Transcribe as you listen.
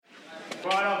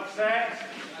Right on set.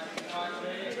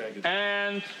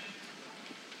 And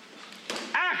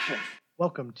action.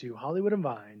 Welcome to Hollywood and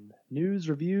Vine. News,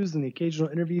 reviews, and the occasional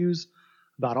interviews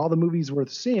about all the movies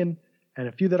worth seeing, and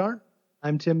a few that aren't.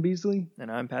 I'm Tim Beasley.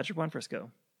 And I'm Patrick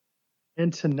Bonfrisco.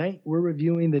 And tonight we're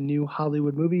reviewing the new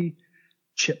Hollywood movie,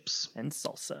 Chips. And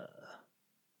Salsa.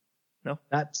 No?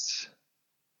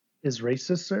 Is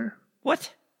racist, sir?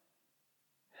 What?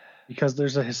 Because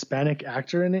there's a Hispanic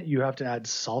actor in it, you have to add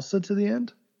salsa to the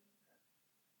end?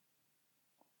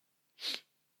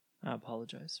 I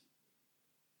apologize.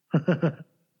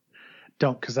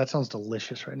 Don't, because that sounds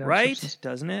delicious right now. Right?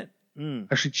 Doesn't it?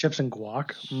 Actually, chips and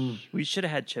guac. We should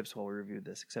have had chips while we reviewed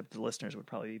this, except the listeners would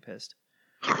probably be pissed.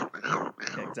 Yeah,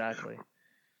 exactly.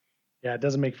 Yeah, it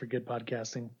doesn't make for good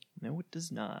podcasting. No, it does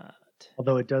not.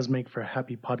 Although it does make for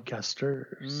happy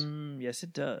podcasters. Yes,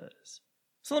 it does.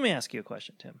 So let me ask you a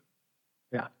question, Tim.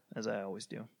 Yeah. As I always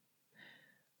do.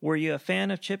 Were you a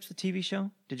fan of Chips, the TV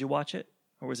show? Did you watch it?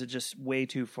 Or was it just way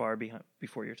too far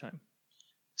before your time?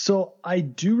 So I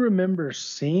do remember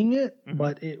seeing it,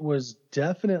 but it was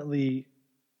definitely,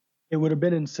 it would have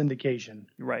been in syndication.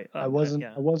 Right. I wasn't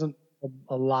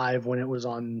alive when it was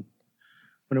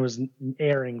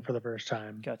airing for the first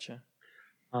time. Gotcha.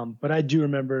 But I do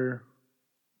remember,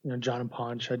 John and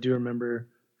Ponch. I do remember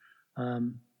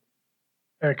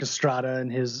Eric Estrada and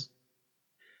his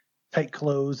tight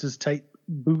clothes, his tight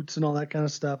boots and all that kind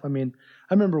of stuff. I mean,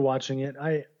 I remember watching it.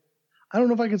 I don't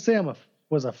know if I could say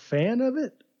was a fan of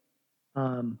it.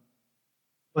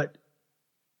 But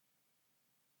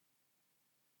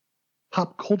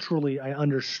pop culturally, I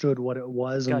understood what it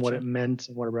was and what it meant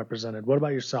and what it represented. What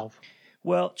about yourself?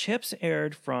 Well, Chips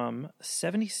aired from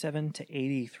 77 to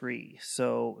 83.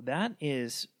 So that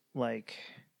is like,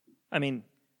 I mean,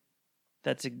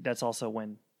 that's also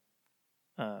when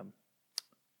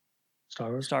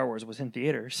Star Wars was in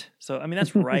theaters. So, I mean,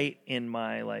 that's right in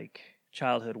my like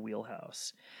childhood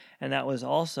wheelhouse. And that was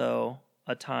also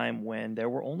a time when there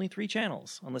were only 3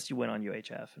 channels, unless you went on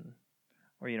UHF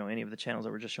or any of the channels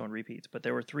that were just showing repeats. But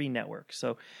there were 3 networks.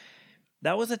 So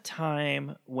that was a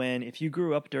time when, if you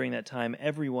grew up during that time,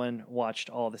 everyone watched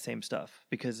all the same stuff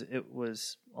because it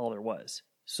was all there was.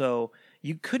 So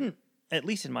you couldn't, at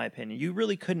least in my opinion, you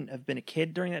really couldn't have been a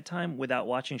kid during that time without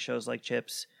watching shows like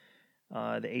Chips,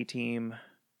 the A-Team,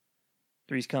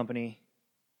 Three's Company,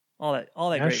 all that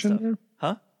great stuff. There?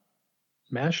 Huh?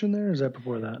 MASH in there? Or is that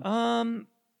before that?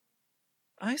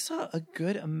 I saw a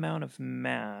good amount of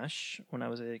MASH when I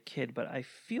was a kid, but I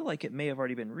feel like it may have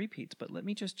already been repeats. But let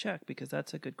me just check because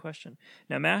that's a good question.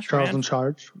 Now, MASH. Charles in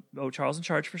Charge. Oh, Charles in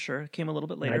Charge for sure. It came a little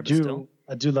bit later, but still.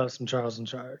 I do love some Charles in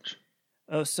Charge.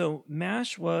 Oh, so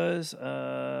MASH was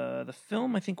the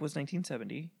film. I think was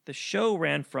 1970. The show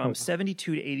ran from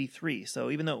 72 to 83. So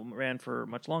even though it ran for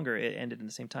much longer, it ended in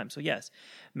the same time. So yes,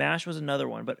 MASH was another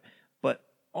one. But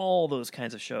all those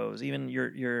kinds of shows, even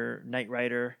your Knight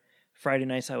Rider. Friday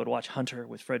nights I would watch Hunter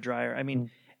with Fred Dryer. I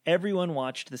mean, everyone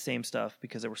watched the same stuff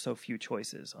because there were so few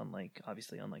choices, unlike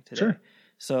today. Sure.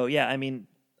 So yeah, I mean,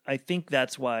 I think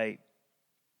that's a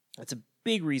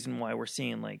big reason why we're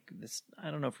seeing like this. I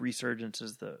don't know if resurgence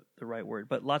is the right word,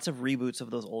 but lots of reboots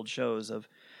of those old shows of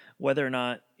whether or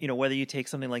not, whether you take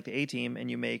something like the A-Team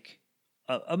and you make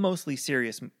a mostly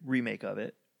serious remake of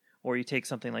it, or you take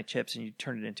something like Chips and you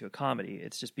turn it into a comedy.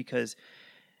 It's just because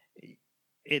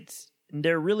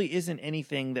there really isn't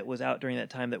anything that was out during that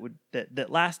time that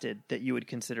lasted that you would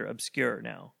consider obscure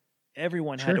now.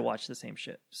 Everyone had to watch the same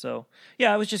shit. So,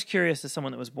 yeah, I was just curious as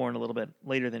someone that was born a little bit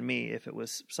later than me if it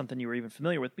was something you were even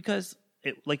familiar with because,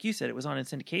 like you said, it was on in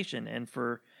syndication. And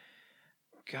for,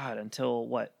 God, until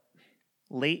what,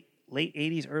 late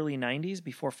 80s, early 90s,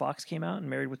 before Fox came out and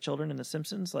Married with Children and The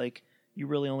Simpsons, like, you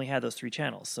really only had those 3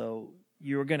 channels. So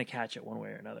you were going to catch it one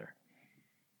way or another.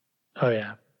 Oh,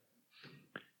 yeah.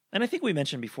 And I think we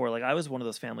mentioned before, like I was one of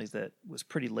those families that was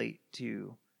pretty late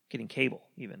to getting cable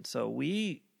even. So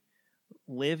we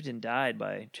lived and died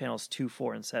by channels 2,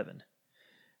 4, and 7.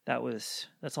 That's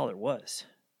all there was.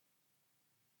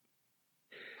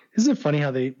 Isn't it funny how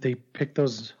they pick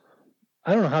those?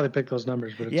 I don't know how they pick those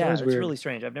numbers, but it's always weird. It's really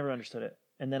strange. I've never understood it.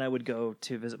 And then I would go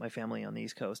to visit my family on the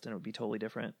East Coast and it would be totally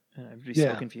different. And I'd be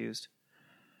so confused.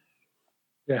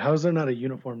 Yeah, how is there not a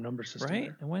uniform number system? Right?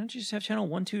 There? And why don't you just have channel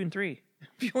 1, 2, and 3?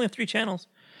 If you only have 3 channels.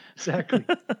 Exactly.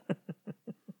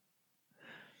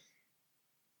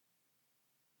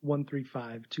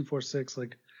 135, 246,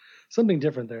 like something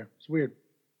different there. It's weird.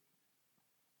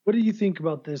 What do you think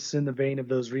about this in the vein of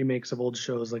those remakes of old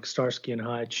shows like Starsky and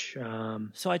Hutch?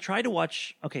 So I tried to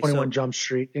watch 21 Jump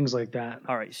Street, things like that.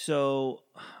 All right,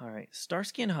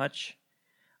 Starsky and Hutch.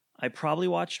 I probably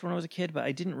watched when I was a kid, but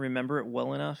I didn't remember it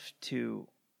well enough to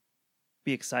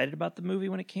be excited about the movie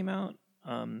when it came out.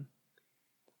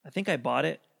 I think I bought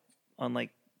it on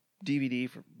like DVD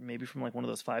maybe from like one of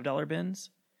those $5 bins,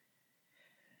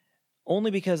 only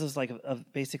because it was like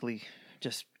basically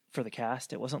just for the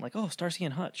cast. It wasn't like, oh, Starsky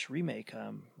and Hutch remake.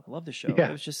 I love the show. Yeah.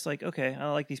 It was just like, okay,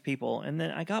 I like these people, and then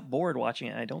I got bored watching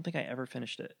it. And I don't think I ever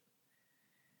finished it.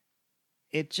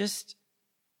 It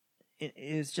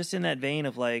is just in that vein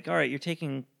of like, all right, you're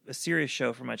taking a serious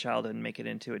show from my childhood and make it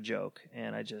into a joke,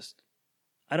 and I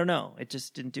don't know. It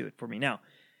just didn't do it for me. Now,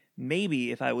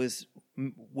 maybe if I was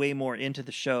way more into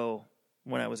the show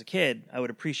when I was a kid, I would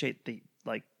appreciate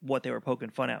what they were poking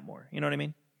fun at more. You know what I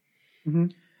mean?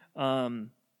 Mm-hmm.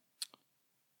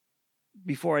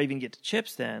 Before I even get to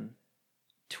Chips, then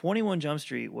 21 Jump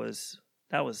Street was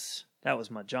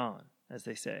my John, as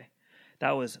they say.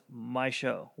 That was my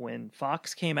show. When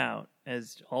Fox came out,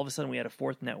 as all of a sudden we had a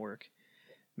fourth network,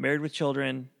 Married with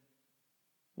Children,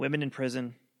 Women in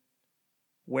Prison,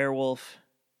 Werewolf,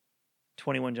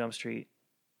 21 Jump Street,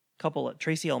 couple of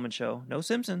Tracy Ullman Show, no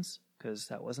Simpsons, because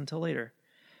that wasn't until later.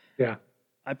 Yeah.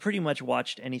 I pretty much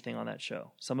watched anything on that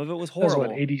show. Some of it was horrible. That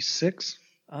was what, 86?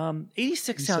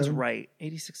 86 sounds right.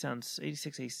 86 sounds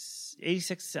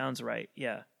right.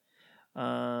 Yeah.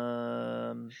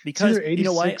 Because you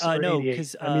know why? No,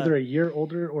 because I'm either a year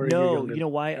older or a year younger. You know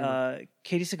why?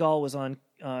 Katie Seagal was on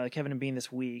Kevin and Bean this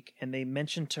week, and they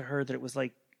mentioned to her that it was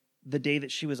like the day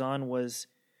that she was on was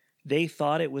they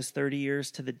thought it was 30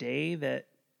 years to the day that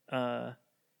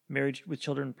Married with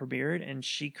Children premiered, and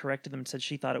she corrected them and said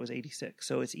she thought it was 86.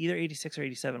 So it's either 86 or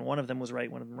 87. One of them was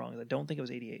right, one of them wrong. I don't think it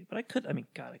was 88, but I could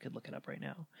look it up right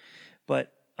now.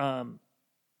 But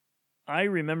I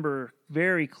remember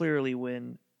very clearly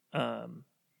when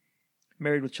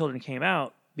Married with Children came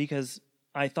out, because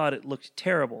I thought it looked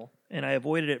terrible, and I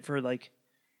avoided it for like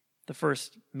the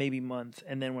first maybe month,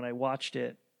 and then when I watched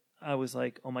it, I was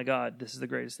like, oh my God, this is the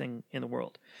greatest thing in the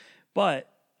world.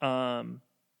 But I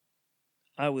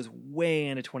was way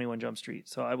into 21 Jump Street,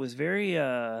 so I was very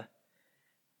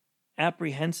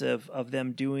apprehensive of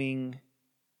them doing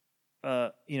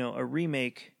a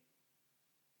remake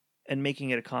and making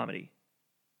it a comedy.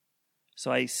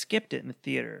 So I skipped it in the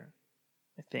theater,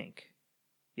 I think.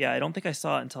 Yeah, I don't think I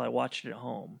saw it until I watched it at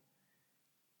home.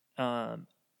 And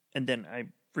then I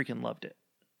freaking loved it.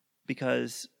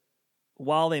 Because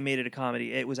while they made it a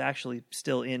comedy, it was actually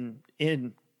still in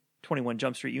 21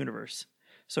 Jump Street universe.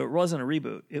 So it wasn't a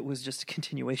reboot. It was just a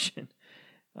continuation.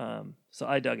 So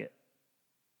I dug it.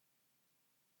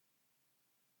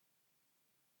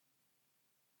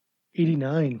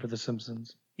 '89 for The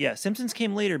Simpsons. Yeah, Simpsons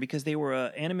came later because they were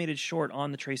an animated short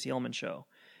on the Tracy Ullman Show,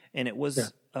 and it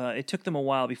was it took them a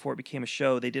while before it became a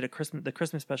show. They did the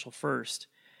Christmas special first,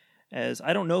 as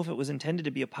I don't know if it was intended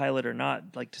to be a pilot or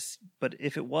not. But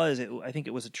if it was, I think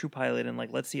it was a true pilot, and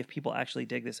like let's see if people actually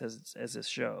dig this as this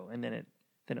show, and then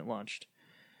it launched.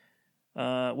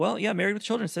 Well, yeah, Married with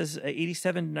Children says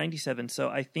 87 97, so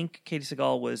I think Katie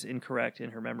Seagal was incorrect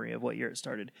in her memory of what year it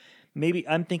started.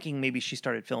 I'm thinking maybe she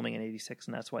started filming in 86,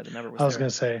 and that's why the number was there. I was going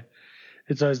to say,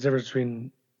 it's always the difference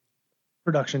between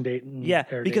production date and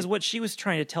air because date. what she was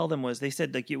trying to tell them was, they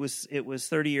said like it was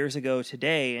 30 years ago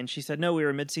today, and she said, no, we were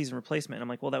a mid-season replacement. And I'm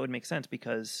like, well, that would make sense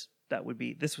because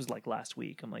this was like last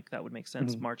week. I'm like, that would make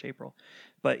sense, March, April.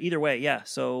 But either way, yeah,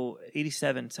 so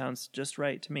 87 sounds just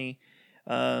right to me.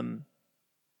 Gary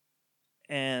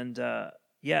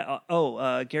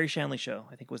Shanley Show,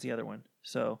 I think was the other one.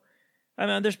 So, I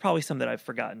mean, there's probably some that I've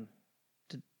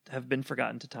been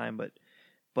forgotten to time,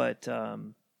 but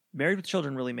Married with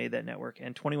Children really made that network,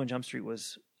 and 21 Jump Street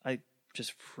I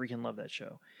just freaking love that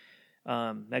show.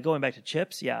 Now going back to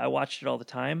Chips, yeah, I watched it all the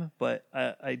time, but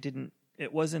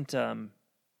it wasn't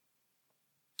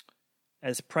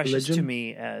as precious to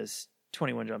me as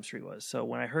 21 Jump Street was. So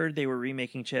when I heard they were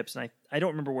remaking Chips, and I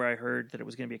don't remember where I heard that it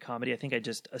was going to be a comedy. I think I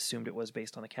just assumed it was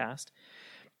based on the cast.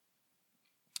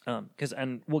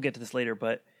 And we'll get to this later,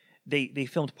 but they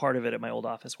filmed part of it at my old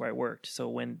office where I worked. So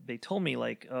when they told me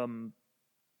like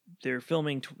they're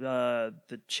filming the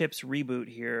Chips reboot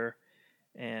here,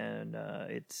 and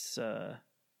it's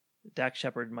Dax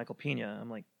Shepard and Michael Pena, I'm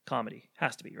like, comedy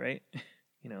has to be, right?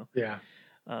 Yeah.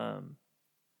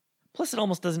 Plus, it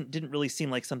almost didn't really seem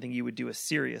like something you would do a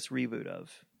serious reboot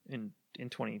of in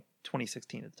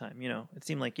 2016 at the time. It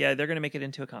seemed like, yeah, they're going to make it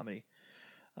into a comedy.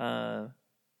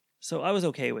 So I was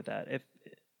okay with that.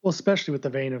 Well, especially with the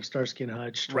vein of Starsky and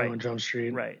Hutch, 21 Jump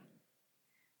Street. Right.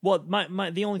 Well,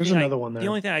 the only There's another one there. The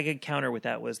only thing I could counter with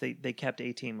that was they kept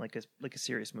A-Team like a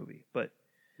serious movie, but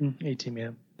A-Team, yeah.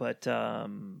 But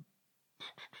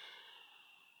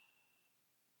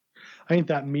I I think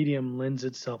that medium lends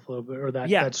itself a little bit, or that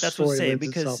that that's what story I'm saying, lends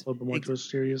because itself a little bit more to a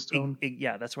serious tone.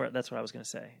 yeah, that's what I was going to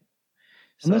say.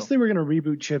 Unless they were going to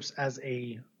reboot Chips as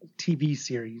a TV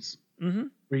series, Mm-hmm.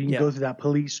 where you can go through that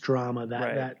police drama,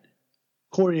 that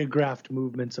choreographed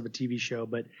movements of a TV show.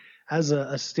 But as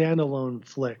a standalone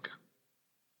flick,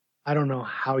 I don't know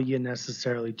how you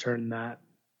necessarily turn that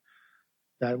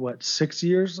 6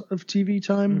 years of TV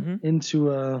time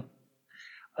into a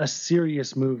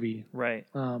serious movie. Right.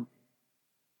 So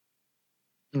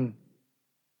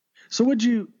what'd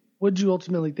you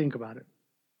ultimately think about it?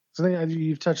 So I think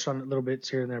you've touched on it a little bit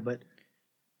here and there, but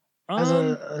as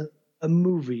a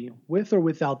movie, with or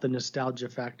without the nostalgia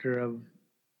factor of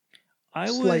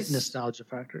nostalgia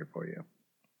factor for you.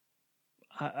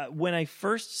 When I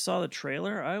first saw the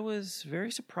trailer, I was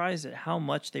very surprised at how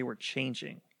much they were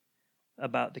changing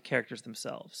about the characters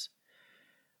themselves.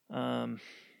 You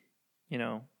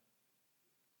know,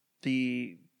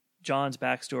 the John's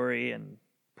backstory and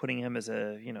putting him as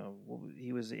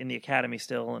he was in the academy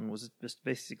still and was just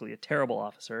basically a terrible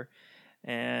officer,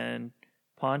 and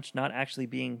Ponch not actually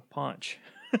being Ponch.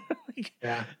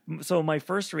 Yeah. So my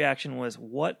first reaction was,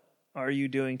 what are you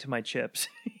doing to my chips?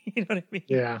 You know what I mean?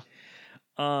 Yeah.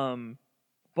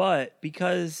 But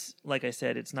because, like I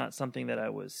said, it's not something that I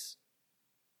was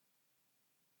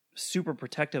super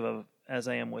protective of as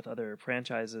I am with other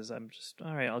franchises, I'm just,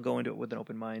 all right, I'll go into it with an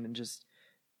open mind and just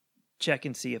check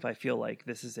and see if I feel like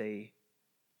this is is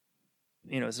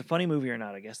it a funny movie or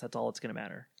not. I guess that's all it's going to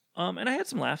matter. And I had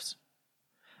some laughs.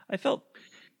 I felt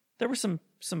there were some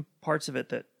parts of it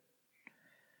that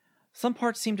some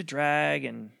parts seemed to drag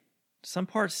and some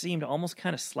parts seemed almost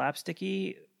kind of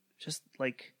slapsticky. Just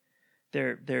like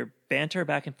their banter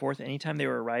back and forth anytime they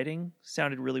were writing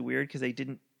sounded really weird because they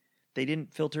didn't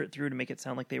filter it through to make it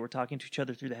sound like they were talking to each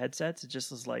other through the headsets. It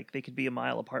just was like they could be a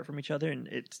mile apart from each other, and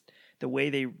it's the way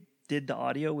they did the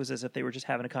audio was as if they were just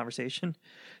having a conversation.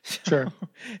 Sure.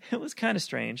 It was kind of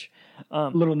strange.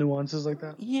 Little nuances like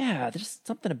that. Yeah, there's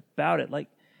something about it. Like,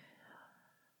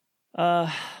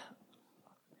 and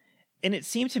it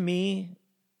seemed to me,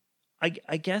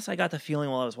 I guess I got the feeling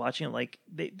while I was watching it, like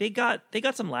they got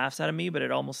some laughs out of me, but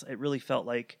it really felt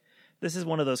like this is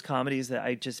one of those comedies that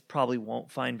I just probably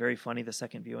won't find very funny the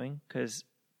second viewing, because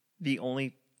the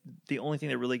only thing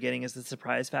they're really getting is the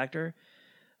surprise factor.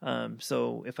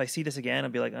 So if I see this again,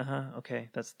 I'll be like, okay,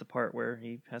 that's the part where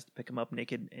he has to pick him up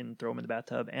naked and throw him in the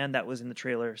bathtub, and that was in the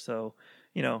trailer, so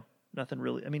nothing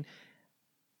really. I mean,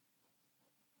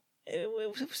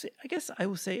 I guess I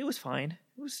would say it was fine.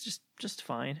 It was just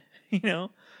fine.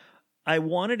 I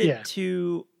wanted it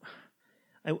to.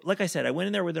 Like I said, I went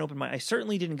in there with an open mind. I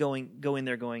certainly didn't go in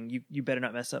there going, you better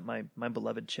not mess up my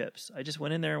beloved Chips. I just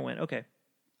went in there and went, okay,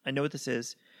 I know what this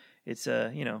is. It's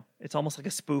it's almost like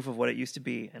a spoof of what it used to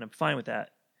be, and I'm fine with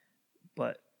that.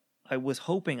 But I was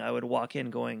hoping I would walk in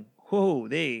going, whoa,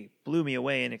 they blew me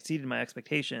away and exceeded my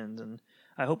expectations, and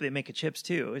I hope they make a Chips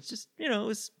too. It's just, it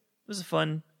was a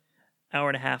fun hour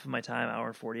and a half of my time, hour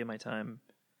and 40 of my time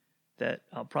that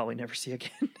I'll probably never see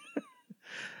again.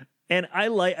 And I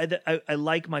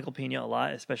like Michael Pena a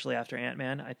lot, especially after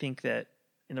Ant-Man. I think that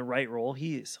in the right role,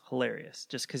 he is hilarious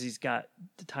just because he's got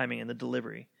the timing and the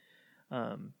delivery.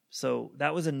 So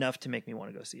that was enough to make me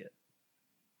want to go see it.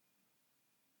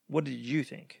 What did you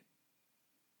think?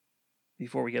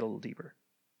 Before we get a little deeper.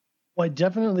 Well, I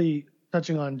definitely,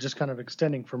 touching on just kind of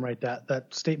extending from that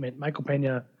statement, Michael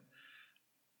Pena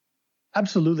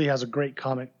absolutely has a great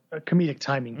comedic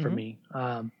timing for me.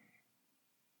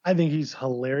 I think he's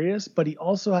hilarious, but he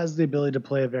also has the ability to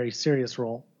play a very serious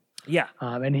role. Yeah.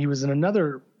 And he was in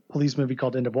another police movie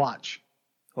called End of Watch.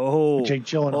 Oh. With Jake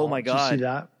Gyllenhaal. Oh my God. Did you see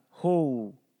that?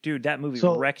 Oh, dude, that movie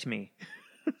wrecked me.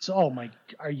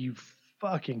 Are you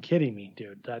fucking kidding me,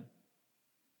 dude?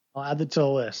 I'll add that to the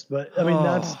list. But I mean,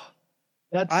 that's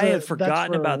I had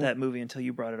forgotten about that movie until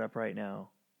you brought it up right now.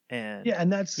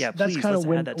 And that's kind of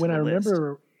when I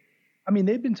remember. I mean,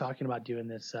 they've been talking about doing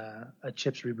this a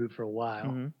Chips reboot for a while.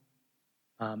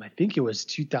 Mm-hmm. I think it was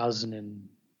 2013.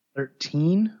 I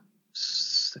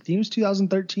think it was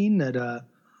 2013 that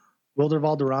Wilder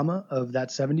Valderrama of That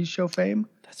 70s Show fame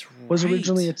was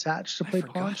originally attached to play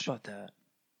Ponch. About that.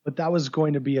 But that was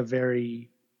going to be a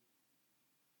very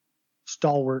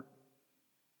stalwart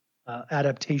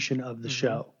adaptation of the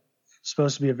show.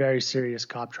 Supposed to be a very serious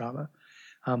cop drama.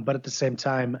 But at the same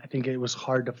time, I think it was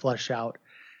hard to flesh out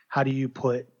how do you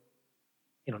put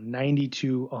 90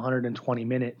 to 120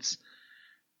 minutes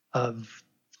of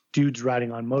dudes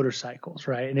riding on motorcycles,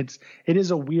 right? And it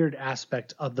is a weird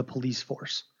aspect of the police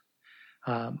force.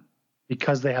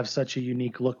 Because they have such a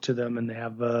unique look to them, and they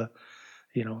have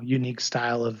unique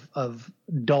style of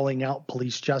dulling out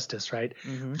police justice, right?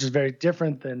 Mm-hmm. Which is very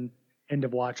different than End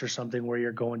of Watch or something where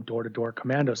you're going door to door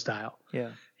commando style.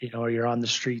 Yeah. Or you're on the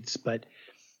streets, but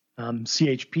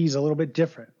CHP is a little bit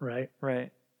different, right?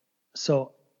 Right.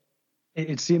 So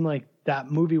it seemed like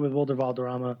that movie with Wilder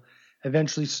Valderrama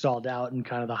eventually stalled out, and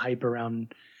kind of the hype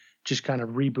around just kind of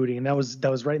rebooting. And that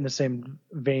was right in the same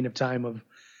vein of time of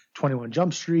 21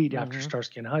 Jump Street after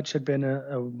Starsky and Hutch had been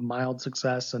a mild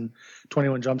success, and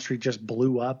 21 Jump Street just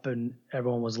blew up and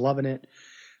everyone was loving it.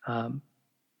 And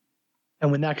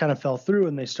when that kind of fell through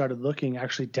and they started looking,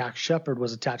 actually Dax Shepard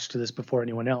was attached to this before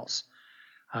anyone else.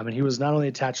 And he was not only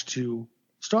attached to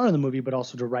star in the movie, but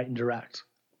also to write and direct.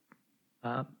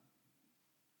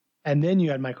 And then you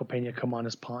had Michael Pena come on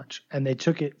as Punch, and they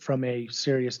took it from a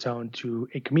serious tone to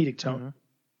a comedic tone.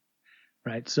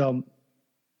 Right. So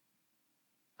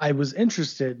I was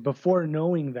interested before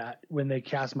knowing that when they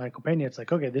cast Michael Pena, it's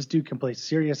like, okay, this dude can play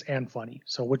serious and funny.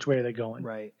 So which way are they going?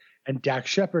 Right. And Dax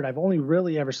Shepard, I've only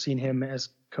really ever seen him as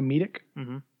comedic.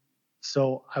 Mm-hmm.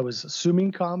 So I was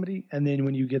assuming comedy. And then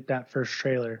when you get that first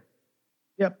trailer,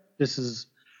 yep, this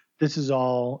is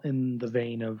all in the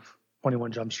vein of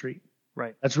 21 Jump Street.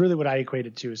 Right. That's really what I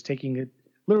equated to, is taking it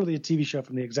literally a TV show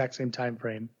from the exact same time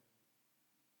frame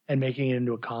and making it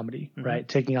into a comedy, right?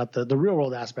 Taking out the real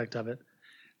world aspect of it,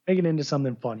 making it into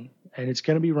something funny. And it's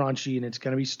going to be raunchy and it's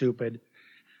going to be stupid.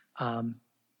 And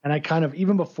I kind of,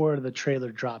 even before the trailer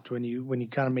dropped, when you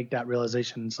kind of make that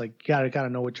realization, it's like, you got to kind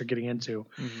of know what you're getting into.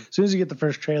 As soon as you get the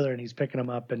first trailer and he's picking him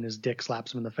up and his dick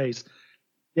slaps him in the face,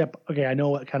 yep, okay, I know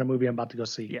what kind of movie I'm about to go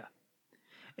see. Yeah.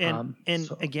 And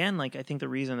again, like, I think the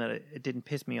reason that it didn't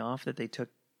piss me off that they took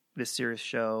this serious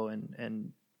show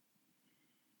and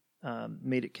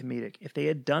made it comedic. If they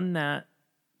had done that,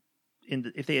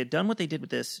 if they had done what they did with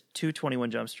this to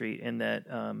 21 Jump Street, and that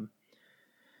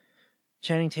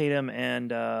Channing Tatum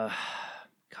and God,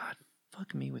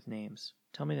 fuck me with names.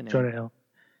 Tell me the name. Jonah Hill.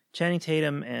 Channing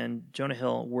Tatum and Jonah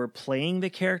Hill were playing the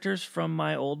characters from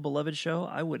my old beloved show,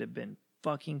 I would have been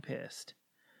fucking pissed.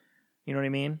 You know what I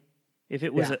mean? If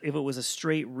it was a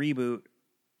straight reboot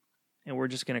and we're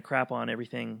just going to crap on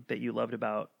everything that you loved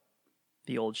about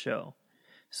the old show.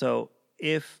 So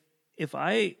if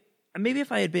I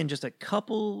had been just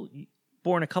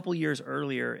born a couple years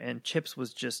earlier and Chips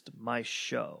was just my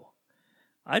show,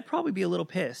 I'd probably be a little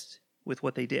pissed with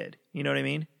what they did. You know what I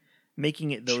mean?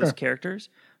 Making it those characters.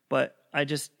 But I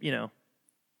just,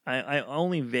 I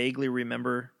only vaguely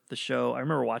remember the show. I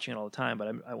remember watching it all the time,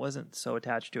 but I wasn't so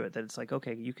attached to it that it's like,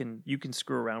 okay, you can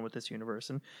screw around with this universe.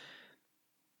 And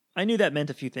I knew that meant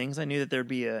a few things. I knew that there'd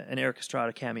be an Eric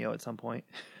Estrada cameo at some point.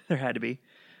 There had to be.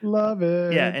 Love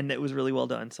it. Yeah, and it was really well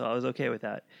done, so I was okay with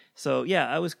that. So yeah,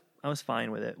 I was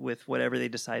fine with it, with whatever they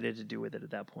decided to do with it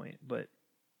at that point. But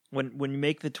when you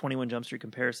make the 21 Jump Street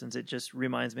comparisons, it just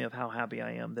reminds me of how happy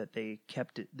I am that they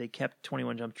kept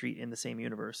 21 Jump Street in the same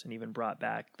universe and even brought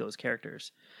back those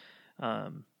characters.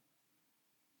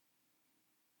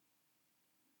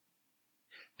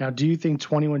 Now, do you think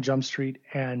 21 Jump Street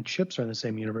and Chips are in the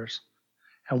same universe?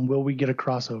 And will we get a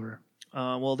crossover?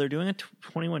 Well, they're doing a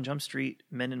 21 Jump Street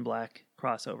Men in Black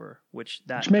crossover, which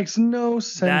makes no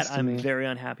sense that to me. I'm very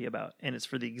unhappy about. And it's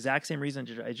for the exact same reason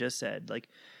I just said. Like,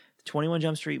 the 21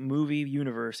 Jump Street movie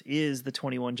universe is the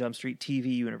 21 Jump Street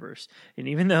TV universe. And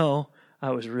even though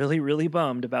I was really, really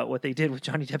bummed about what they did with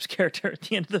Johnny Depp's character at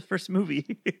the end of the first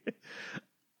movie,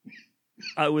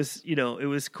 it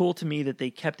was cool to me that they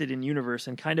kept it in universe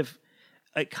and kind of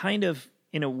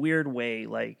in a weird way,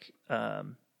 like,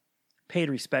 paid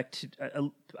respect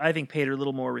to, I think paid a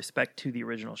little more respect to the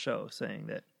original show, saying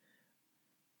that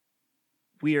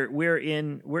we're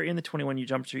in the 21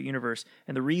 Jump Street universe,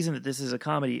 and the reason that this is a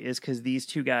comedy is because these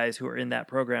two guys who are in that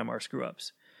program are screw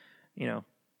ups,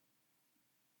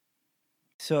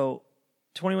 So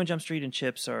 21 Jump Street and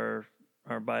Chips are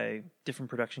by different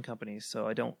production companies, so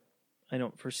I don't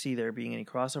foresee there being any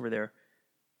crossover there.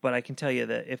 But I can tell you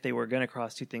that if they were going to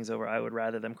cross two things over, I would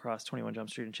rather them cross 21 Jump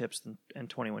Street and Chips and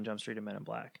 21 Jump Street and Men in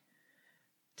Black.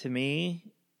 To me,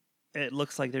 it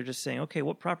looks like they're just saying, okay,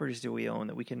 what properties do we own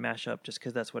that we can mash up just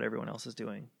because that's what everyone else is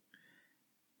doing?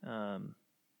 And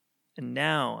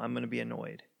now I'm going to be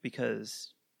annoyed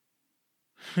because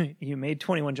you made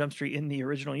 21 Jump Street in the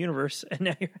original universe, and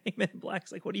now you're Men in Black.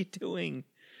 It's like, what are you doing?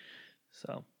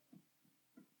 So,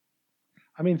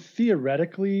 I mean,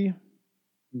 theoretically,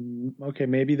 okay,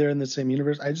 maybe they're in the same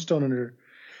universe. I just don't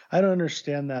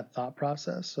understand that thought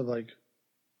process of, like,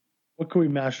 what could we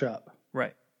mash up?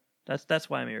 Right. That's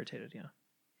why I'm irritated. Yeah.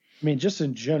 I mean, just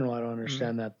in general, I don't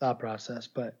understand that thought process.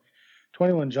 But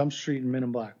 21 Jump Street and Men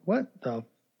in Black, what the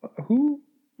who?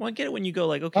 Well, I get it when you go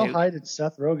like, How okay, high did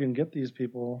Seth Rogen get these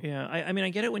people? yeah, I mean, I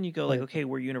get it when you go like, okay,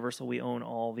 we're Universal, we own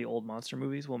all the old monster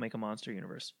movies, we'll make a monster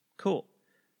universe. Cool.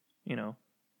 You know,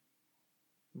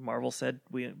 Marvel said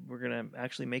we're going to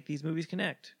actually make these movies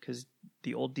connect because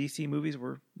the old DC movies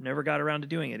never got around to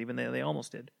doing it, even though they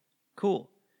almost did.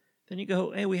 Cool. Then you go,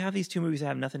 hey, we have these two movies that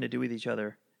have nothing to do with each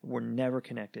other. We're never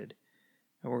connected,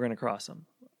 and we're going to cross them.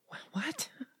 What?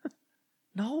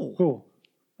 No. Cool.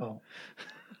 Oh.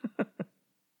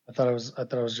 I thought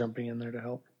I was jumping in there to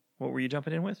help. What were you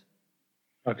jumping in with?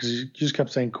 Oh, because you just kept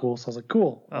saying cool, so I was like,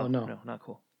 cool. Oh, no. No, not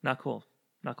cool. Not cool.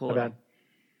 Not cool My bad.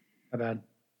 My bad.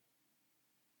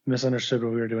 Misunderstood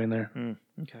what we were doing there.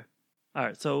 Okay. All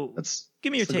right. So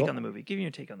give me your take on the movie. Give me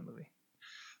your take on the movie.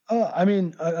 I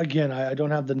mean, again, I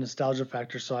don't have the nostalgia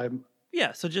factor, so I'm.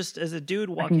 Yeah. So just as a dude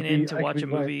walking in to watch a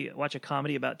movie, watch a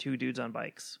comedy about two dudes on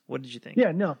bikes, what did you think?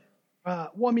 Yeah. No.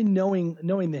 Well, I mean,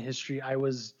 knowing the history, I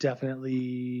was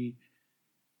definitely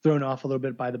thrown off a little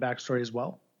bit by the backstory as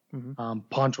well. Mm-hmm.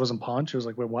 Paunch wasn't Paunch. It was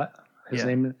like, wait, what? His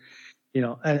name,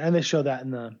 and they show that in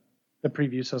the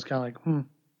preview. So it's kind of like,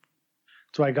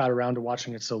 That's why I got around to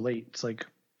watching it so late. It's like,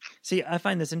 see, I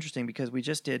find this interesting because we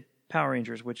just did Power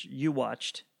Rangers, which you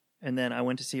watched, and then I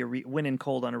went to see went in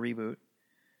cold on a reboot,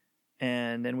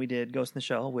 and then we did Ghost in the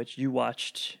Shell, which you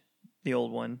watched the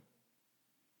old one,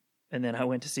 and then I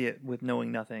went to see it with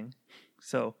knowing nothing.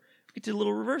 So we did a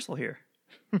little reversal here.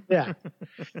 Yeah,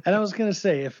 and I was gonna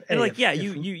say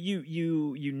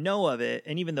you know of it,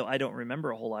 and even though I don't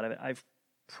remember a whole lot of it, I've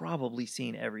probably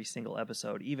seen every single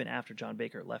episode, even after John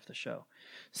Baker left the show.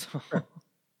 So,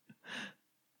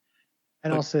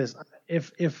 and I'll say this: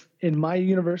 if in my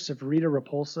universe, if Rita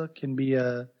Repulsa can be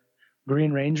a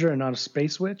Green Ranger and not a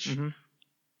Space Witch,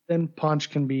 then Paunch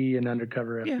can be an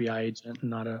undercover FBI agent and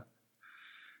not a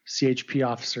CHP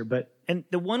officer. And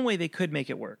the one way they could make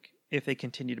it work, if they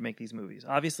continue to make these movies,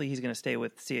 obviously he's going to stay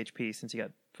with CHP since he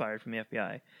got fired from the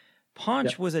FBI.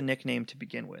 Paunch was a nickname to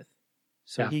begin with.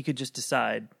 So he could just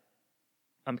decide,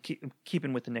 I'm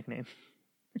keeping with the nickname.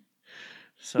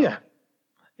 So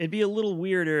it'd be a little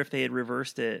weirder if they had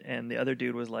reversed it and the other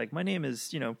dude was like, my name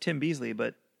is, Tim Beasley,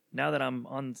 but now that I'm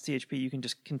on CHP, you can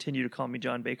just continue to call me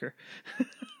John Baker.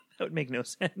 That would make no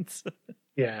sense.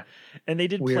 Yeah. And they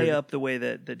did play up the way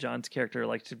that John's character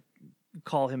liked to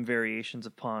call him variations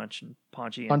of Paunch and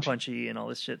Paunchy and Punchy and all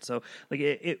this shit. So like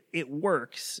it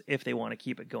works if they want to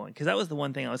keep it going. Because that was the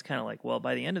one thing I was kind of like, well,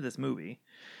 by the end of this movie,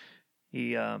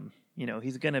 he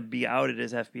he's going to be outed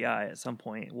as FBI at some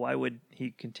point. Why would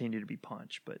he continue to be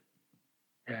Paunch? But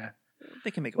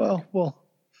they can make it work. Well,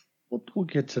 we'll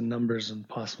get to numbers and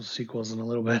possible sequels in a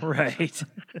little bit. Right.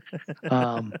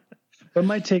 But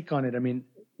my take on it, I mean,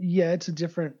 it's a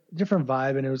different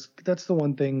vibe, and that's the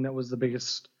one thing that was the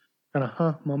biggest kind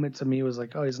of moment to me was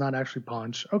like, oh, he's not actually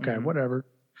Paunch. Okay, whatever.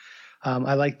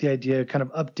 I like the idea of kind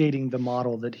of updating the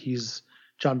model that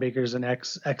John Baker's an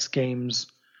X Games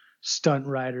stunt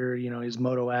rider. He's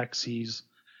Moto X. He's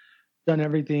done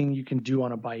everything you can do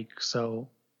on a bike. So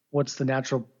what's the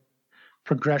natural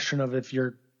progression of if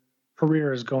your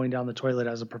career is going down the toilet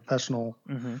as a professional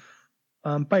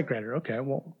bike rider? Okay,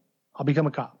 well, I'll become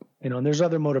a cop. And there's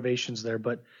other motivations there,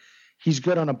 but he's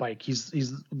good on a bike. He's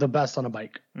the best on a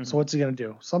bike. So what's he going to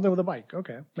do? Something with a bike.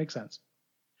 Okay, makes sense.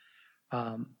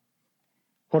 Quote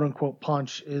unquote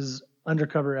Paunch is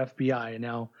undercover FBI. And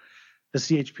now the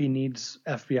CHP needs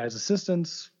FBI's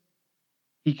assistance.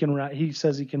 He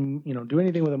says he can, do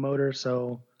anything with a motor.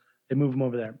 So they move him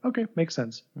over there. Okay, makes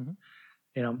sense.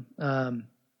 I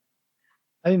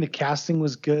think the casting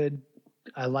was good.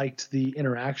 I liked the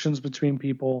interactions between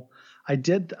people. I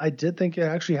did think it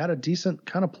actually had a decent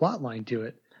kind of plot line to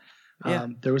it.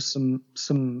 There was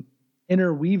some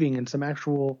interweaving and some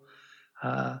actual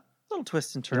little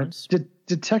twists and turns.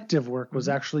 Detective work was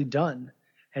actually done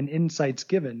and insights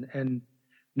given, and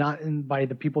not by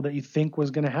the people that you think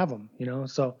was going to have them.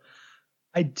 So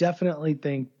I definitely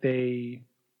think they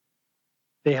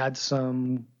had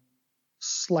some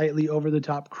slightly over the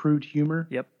top crude humor.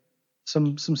 Yep.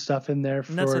 Some stuff in there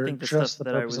for just the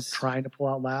purpose of trying to pull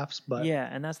out laughs, but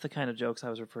and that's the kind of jokes I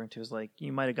was referring to. Is like,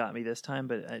 you might have got me this time,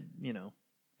 but and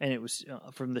it was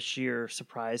from the sheer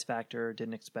surprise factor,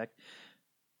 didn't expect.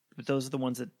 But those are the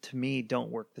ones that to me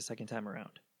don't work the second time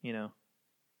around.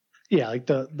 Yeah, like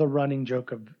the running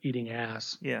joke of eating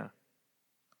ass. Yeah,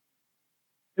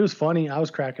 it was funny. I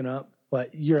was cracking up,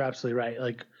 but you're absolutely right.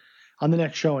 Like on the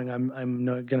next showing, I'm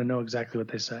gonna know exactly what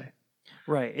they say.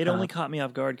 Right. It only caught me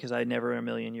off guard because I never in a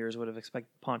million years would have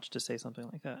expected Paunch to say something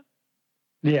like that.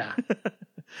 Yeah.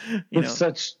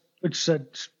 Such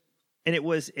And it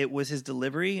was his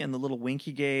delivery and the little wink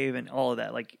he gave and all of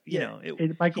that. Like,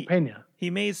 Michael Pena. He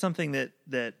made something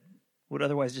that would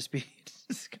otherwise just be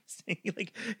disgusting.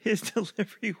 Like, his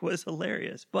delivery was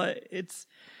hilarious, but it's...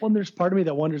 Well, and there's part of me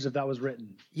that wonders if that was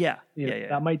written. Yeah.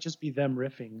 That might just be them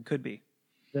riffing. Could be.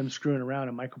 Them screwing around,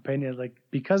 and Michael Pena, like,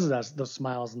 because of those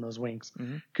smiles and those winks,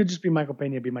 could just be Michael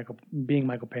Pena being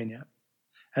Michael Pena.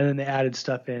 And then they added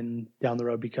stuff in down the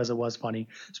road because it was funny,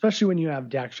 especially when you have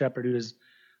Dak Shepard, who is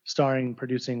starring,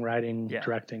 producing, writing,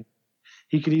 directing.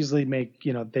 He could easily make,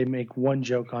 they make one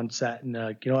joke on set and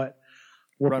you know what,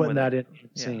 we're putting that in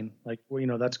the scene. Like,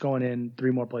 that's going in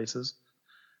 3 more places.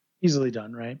 Easily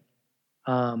done, right?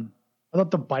 I thought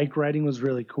the bike riding was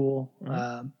really cool.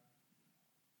 The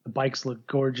bikes look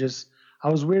gorgeous. I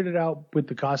was weirded out with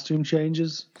the costume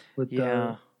changes with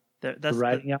the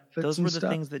riding outfits. Those were the stuff.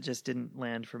 things that just didn't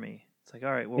land for me. It's like,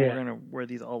 all right, well, we're going to wear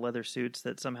these all leather suits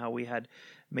that somehow we had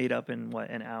made up in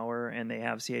an hour, and they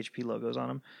have CHP logos on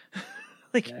them.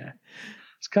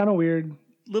 It's kind of weird.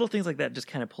 Little things like that just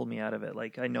kind of pulled me out of it.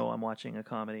 Like, I know I'm watching a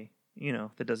comedy,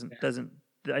 that doesn't.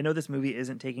 I know this movie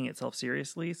isn't taking itself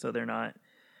seriously, so they're not.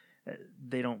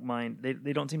 They don't mind.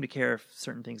 They don't seem to care if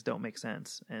certain things don't make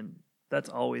sense, and that's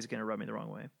always going to rub me the wrong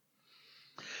way.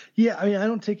 Yeah, I mean, I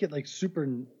don't take it like super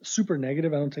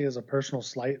negative. I don't take it as a personal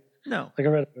slight. No. Like, I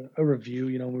read a review,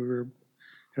 we were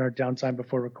in our downtime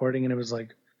before recording, and it was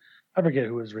like, I forget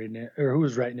who was reading it or who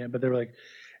was writing it, but they were like,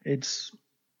 it's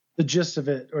the gist of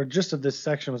it, or gist of this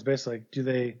section was basically like,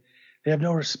 they have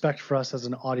no respect for us as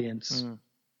an audience.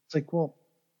 It's like, well,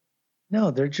 no,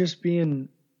 they're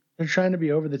trying to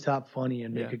be over the top funny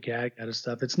and make a gag out of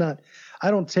stuff. It's not,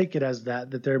 I don't take it as that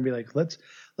they're gonna be like, let's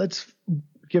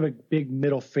give a big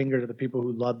middle finger to the people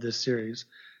who love this series.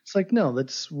 It's like, no,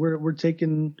 we're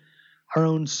taking our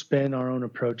own spin, our own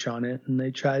approach on it. And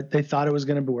they thought it was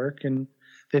going to work, and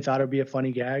they thought it'd be a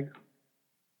funny gag.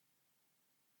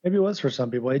 Maybe it was for some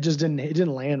people. It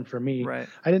didn't land for me. Right.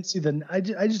 I just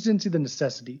didn't see the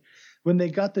necessity. When they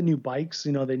got the new bikes,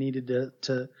 they needed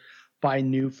to buy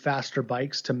new, faster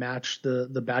bikes to match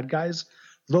the bad guys.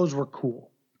 Those were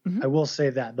cool. I will say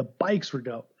that the bikes were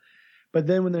dope. But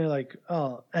then when they're like,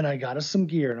 oh, and I got us some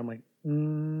gear, and I'm like,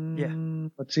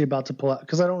 what's he about to pull out?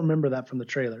 Because I don't remember that from the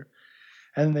trailer.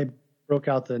 And then they broke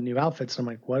out the new outfits, and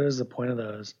I'm like, what is the point of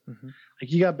those?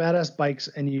 Like, you got badass bikes,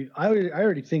 and I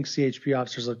already think CHP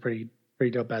officers look pretty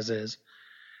dope as is.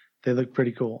 They look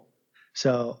pretty cool.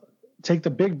 So take the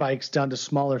big bikes down to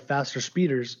smaller, faster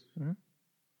speeders.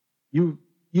 You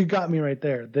got me right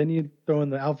there. Then you throw in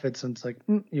the outfits, and it's like,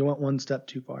 you went one step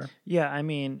too far. Yeah, I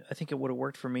mean, I think it would have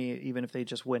worked for me even if they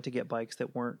just went to get bikes that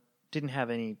didn't have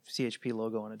any CHP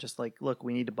logo on it. Just like, look,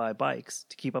 we need to buy bikes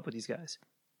to keep up with these guys.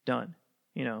 Done.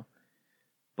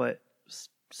 But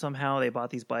somehow they bought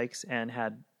these bikes and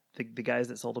had the guys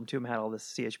that sold them to them had all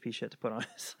this CHP shit to put on.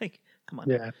 It's like, come on.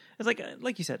 Yeah. It's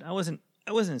like you said, I wasn't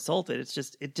insulted.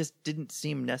 It just didn't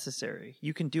seem necessary.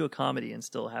 You can do a comedy and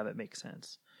still have it make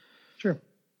sense. Sure.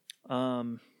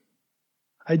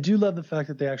 I do love the fact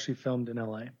that they actually filmed in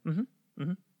LA.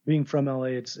 Being from LA,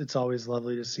 it's always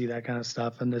lovely to see that kind of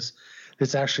stuff. And this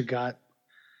actually got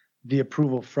the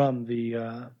approval from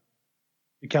the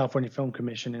California Film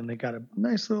Commission, and they got a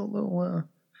nice little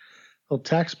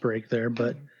tax break there.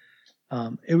 But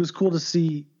it was cool to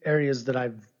see areas that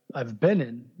I've been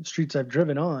in, streets I've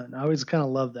driven on. I always kind of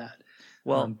love that.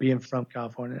 Well, being from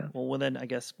California. Well, then I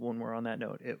guess when we're on that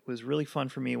note, it was really fun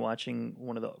for me watching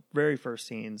one of the very first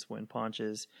scenes when Ponch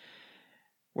is,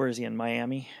 where is he, in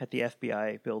Miami at the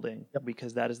FBI building? Yep.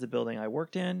 Because that is the building I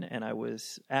worked in, and I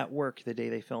was at work the day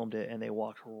they filmed it, and they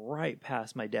walked right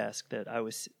past my desk that I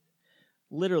was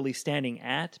literally standing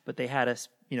at, but they had us,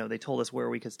 they told us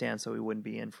where we could stand so we wouldn't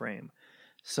be in frame.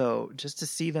 So just to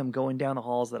see them going down the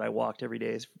halls that I walked every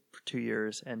day for 2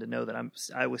 years, and to know that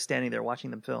I was standing there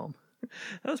watching them film,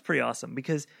 that was pretty awesome,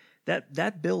 because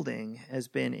that building has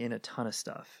been in a ton of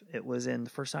stuff. It was in the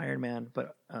first Iron Man,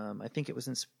 but I think it was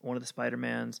in one of the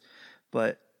Spider-Mans.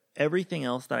 But everything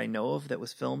else that I know of that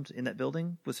was filmed in that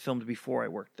building was filmed before I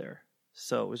worked there.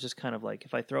 So it was just kind of like,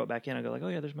 if I throw it back in, I go like, oh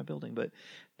yeah, there's my building. But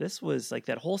this was like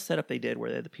that whole setup they did where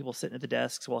they had the people sitting at the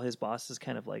desks while his boss is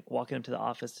kind of like walking him to the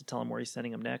office to tell him where he's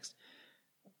sending him next.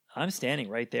 I'm standing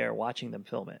right there watching them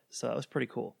film it. So that was pretty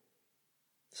cool.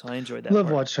 So I enjoyed that. I love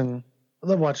watching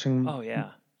Oh yeah,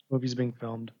 movies being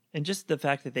filmed. And just the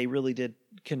fact that they really did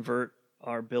convert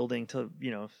our building to,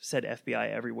 said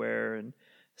FBI everywhere and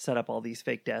set up all these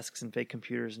fake desks and fake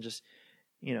computers, and just,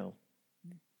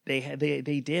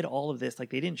 they did all of this. Like,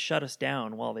 they didn't shut us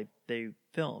down while they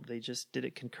filmed. They just did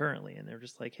it concurrently, and they're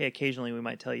just like, hey, occasionally we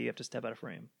might tell you have to step out of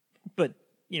frame, but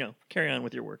carry on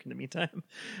with your work in the meantime.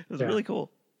 It was really cool.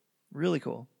 Really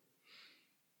cool.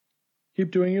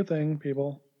 Keep doing your thing,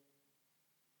 people.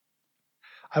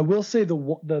 I will say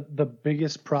the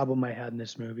biggest problem I had in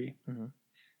this movie,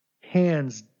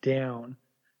 hands down,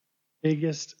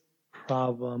 biggest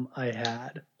problem I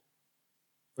had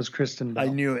was Kristen Bell. I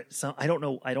knew it. So I don't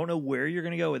know where you're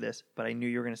going to go with this, but I knew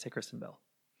you were going to say Kristen Bell.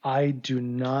 I do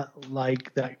not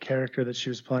like that character that she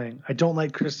was playing. I don't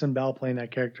like Kristen Bell playing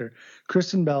that character.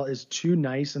 Kristen Bell is too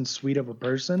nice and sweet of a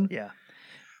person. Yeah.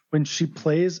 When she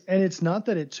plays, and it's not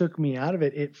that it took me out of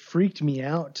it, it freaked me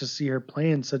out to see her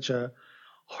playing such a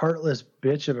heartless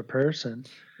bitch of a person.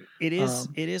 It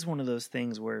is one of those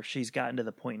things where she's gotten to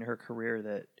the point in her career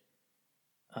that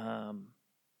I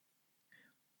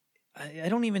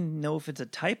don't even know if it's a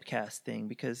typecast thing,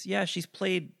 because yeah, she's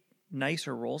played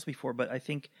nicer roles before, but I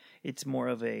think it's more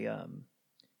of a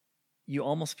you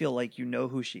almost feel like you know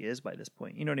who she is by this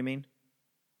point. You know what I mean?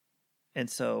 And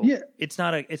so it's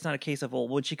not a case of, well,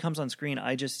 when she comes on screen,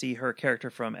 I just see her character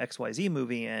from XYZ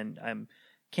movie and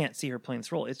can't see her playing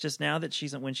this role. It's just now that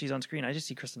when she's on screen, I just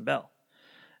see Kristen Bell.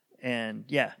 And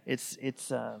yeah, it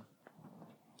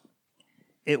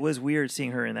was weird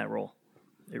seeing her in that role.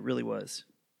 It really was.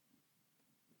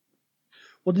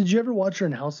 Well, did you ever watch her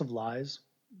in House of Lies?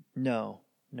 No,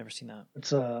 never seen that.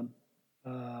 It's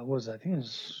what was it? I think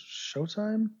it's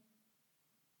Showtime.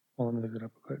 Well, let me look it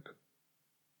up real quick.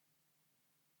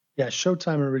 Yeah,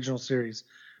 Showtime original series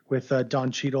with Don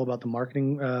Cheadle about the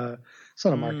marketing. It's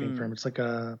not a marketing firm. It's like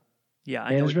a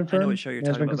management firm. I know what show you're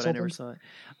talking about, but I never saw it.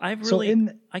 I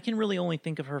can really only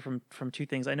think of her from two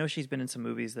things. I know she's been in some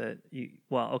movies that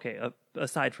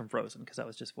aside from Frozen, because that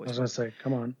was just voice. I was going to say,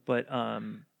 come on. But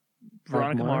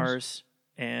Veronica Mars,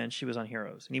 and she was on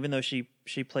Heroes. And even though she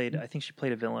played, I think she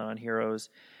played a villain on Heroes,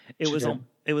 it was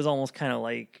almost kind of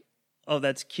like, oh,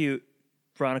 that's cute.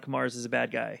 Veronica Mars is a bad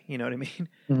guy. You know what I mean?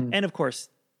 Mm-hmm. And of course,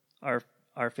 our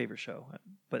favorite show,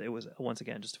 but it was once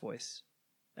again just voice.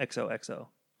 XOXO,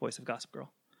 voice of Gossip Girl.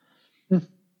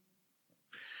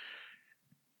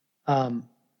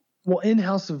 Well, in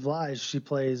House of Lies, she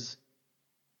plays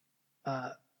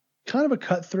kind of a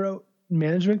cutthroat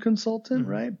management consultant,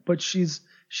 right? But she's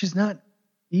not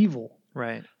evil,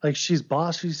 right? Like, she's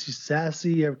bossy, she's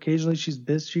sassy. Occasionally, she's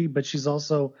bitchy, but she's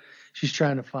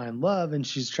trying to find love, and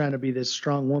she's trying to be this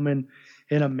strong woman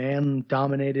in a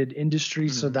man-dominated industry.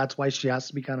 So that's why she has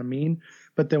to be kind of mean.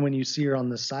 But then when you see her on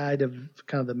the side of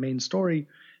kind of the main story,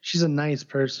 she's a nice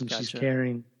person. Gotcha. She's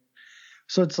caring.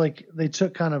 So it's like they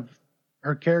took kind of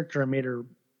her character and made her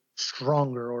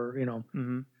stronger, or,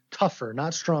 tougher,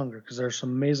 not stronger, because there's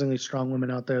some amazingly strong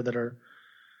women out there that are,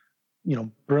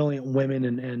 brilliant women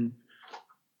and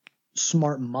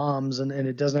smart moms, and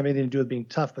it doesn't have anything to do with being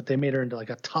tough, but they made her into like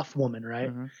a tough woman,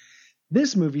 right?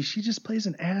 This movie, she just plays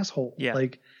an asshole. Yeah.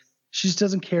 Like, she just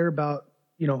doesn't care about,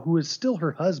 who is still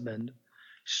her husband.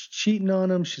 She's cheating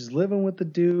on him. She's living with the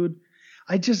dude.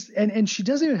 And she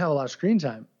doesn't even have a lot of screen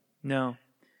time. No.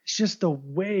 It's just the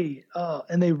way,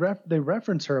 and they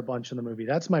reference her a bunch in the movie.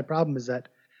 That's my problem, is that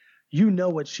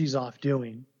what she's off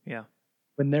doing. Yeah.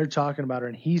 When they're talking about her,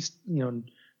 and he's,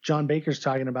 John Baker's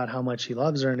talking about how much he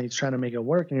loves her and he's trying to make it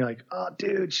work. And you're like, oh,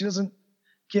 dude, she doesn't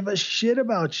give a shit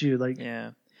about you. Like,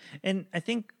 yeah. And I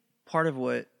think part of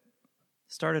what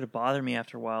started to bother me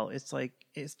after a while, it's like,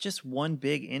 it's just one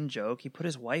big in-joke. He put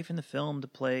his wife in the film to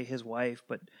play his wife,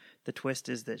 but the twist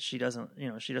is that she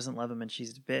doesn't love him and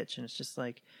she's a bitch. And it's just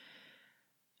like,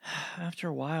 after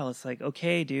a while, it's like,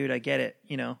 okay, dude, I get it.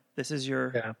 This is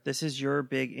your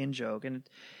big in-joke. And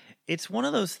it's one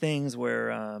of those things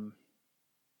where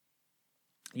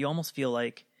you almost feel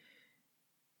like,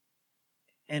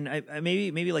 and I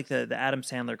maybe like the Adam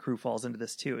Sandler crew falls into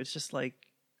this too. It's just like,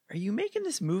 are you making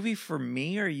this movie for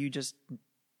me, or are you just,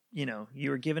 you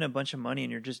were given a bunch of money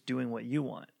and you're just doing what you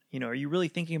want? Are you really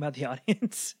thinking about the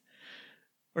audience?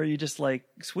 Or are you just like,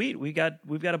 sweet, we've got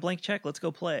a blank check, let's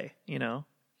go play, I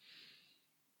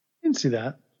can see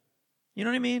that. You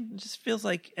know what I mean? It just feels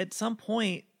like at some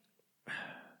point,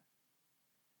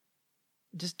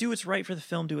 just do what's right for the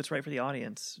film, do what's right for the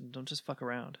audience. Don't just fuck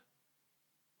around.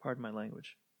 Pardon my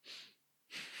language.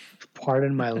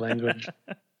 Pardon my language.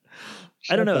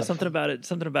 I don't know. Something about it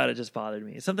just bothered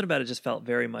me. Something about it just felt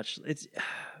very much, it's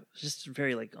just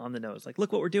very like on the nose. Like,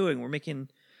 look what we're doing. We're making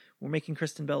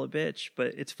Kristen Bell a bitch, but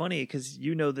it's funny because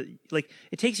that, like,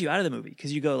 it takes you out of the movie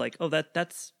because you go like, oh,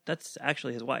 that's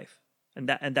actually his wife, and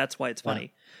that's why it's funny.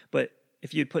 Yeah. But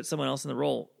if you'd put someone else in the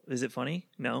role, is it funny?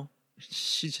 No,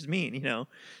 she's just mean,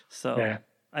 So yeah.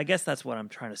 I guess that's what I'm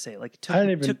trying to say. Like, it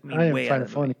took me way out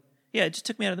of the movie. Yeah, it just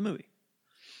took me out of the movie.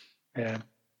 Yeah.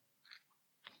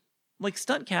 Like,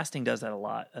 stunt casting does that a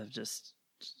lot of just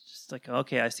like,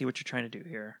 okay, I see what you're trying to do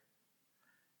here.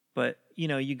 But, you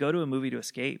know, you go to a movie to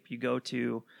escape. You go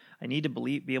to, I need to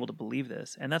be able to believe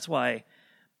this. And that's why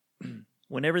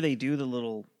whenever they do the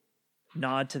little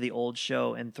nod to the old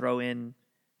show and throw in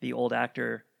the old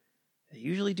actor, they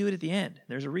usually do it at the end.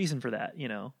 There's a reason for that, you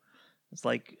know. It's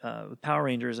like with Power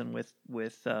Rangers and with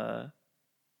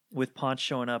Ponch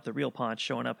showing up, the real Ponch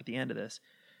showing up at the end of this.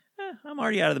 I'm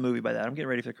already out of the movie by that. I'm getting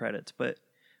ready for the credits. But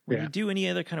when you do any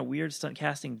other kind of weird stunt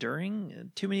casting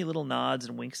during, too many little nods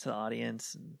and winks to the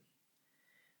audience. And,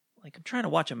 like, I'm trying to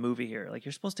watch a movie here. Like,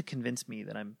 you're supposed to convince me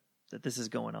that this is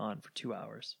going on for 2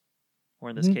 hours, or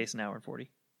in this case, an hour and 40.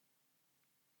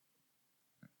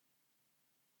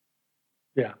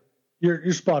 Yeah,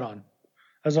 you're spot on.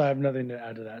 As I have nothing to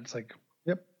add to that. It's like,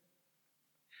 yep.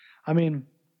 I mean,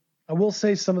 I will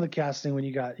say some of the casting when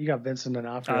you got Vincent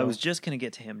D'Onofrio. I was just going to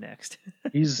get to him next.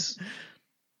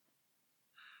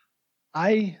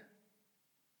 I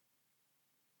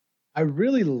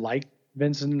really liked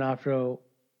Vincent D'Onofrio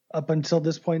up until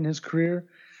this point in his career,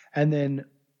 and then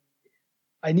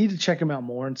I need to check him out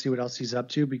more and see what else he's up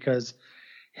to, because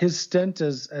his stint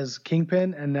as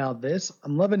Kingpin and now this,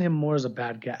 I'm loving him more as a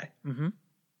bad guy.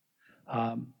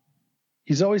 Mm-hmm.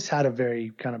 He's always had a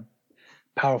very kind of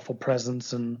powerful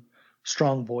presence and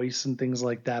strong voice and things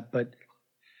like that, but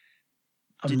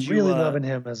I'm really loving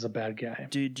him as a bad guy.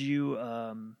 Did you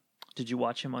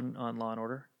watch him on Law and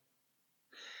Order?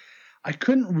 I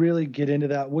couldn't really get into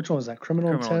that. Which one was that?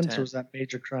 Criminal Intent, or was that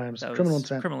Major Crimes? Criminal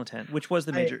Intent. Criminal Intent, which was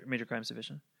the Major Crimes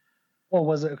Division. Oh,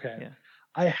 was it? Okay. Yeah.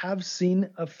 I have seen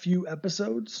a few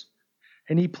episodes,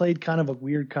 and he played kind of a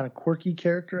weird, kind of quirky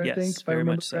character, I think, if I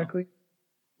remember correctly.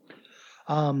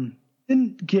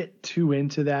 Didn't get too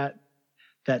into that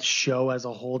show as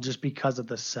a whole just because of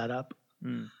the setup.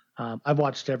 I've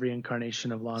watched every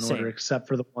incarnation of Law and Order except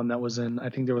for the one that was in, I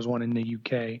think there was one in the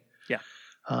UK. Yeah.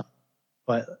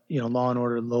 But, you know, Law and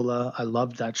Order Lola, I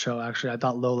loved that show, actually. I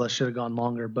thought Lola should have gone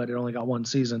longer, but it only got one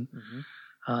season.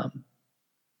 Mm-hmm.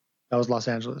 That was Los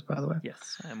Angeles, by the way.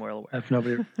 Yes, I am well aware. If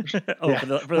nobody, for the I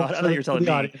thought you were telling me.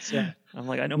 Audience, yeah. I'm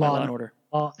like, I know my Law and Order.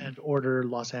 Law and Order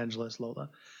Los Angeles Lola.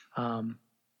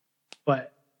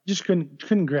 But just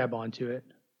couldn't grab onto it.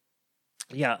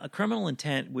 Yeah, a Criminal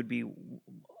Intent would be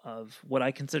of what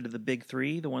I consider the big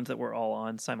three, the ones that were all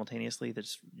on simultaneously.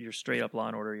 That's your straight up Law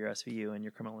and Order, your SVU, and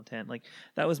your Criminal Intent. Like,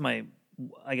 that was my,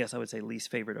 I guess I would say,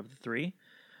 least favorite of the three.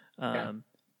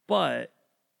 But,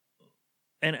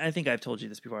 and I think I've told you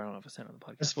this before. I don't know if I said it on the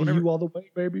podcast. SVU all the way,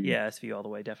 baby. Yeah, SVU all the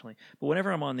way, definitely. But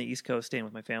whenever I'm on the East Coast staying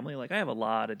with my family, like, I have a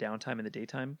lot of downtime in the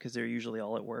daytime because they're usually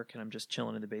all at work, and I'm just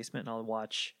chilling in the basement, and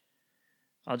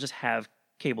I'll just have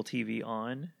cable TV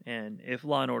on, and if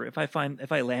Law and Order, if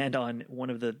I land on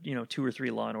one of the 2 or 3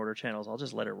 Law and Order channels, I'll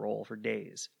just let it roll for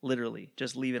days. Literally,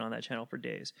 just leave it on that channel for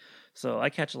days. So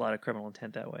I catch a lot of Criminal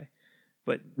Intent that way.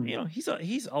 But he's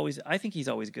always, I think he's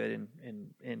always good,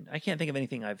 and I can't think of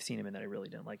anything I've seen him in that I really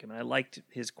didn't like him. And I liked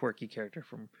his quirky character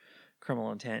from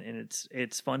Criminal Intent, and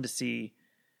it's fun to see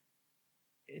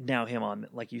now him on,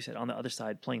 like you said, on the other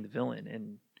side playing the villain,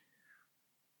 and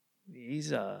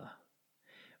he's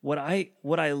What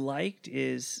I liked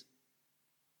is,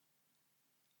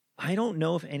 I don't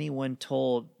know if anyone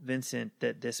told Vincent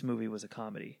that this movie was a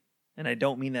comedy. And I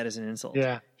don't mean that as an insult.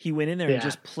 Yeah. He went in there and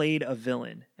just played a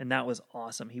villain, and that was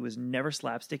awesome. He was never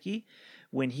slapsticky.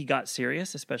 When he got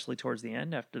serious, especially towards the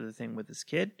end after the thing with his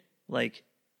kid, like,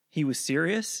 he was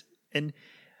serious. And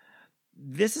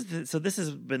this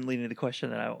has been leading to the question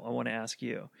that I want to ask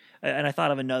you. And I thought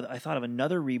of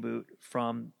another reboot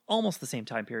from almost the same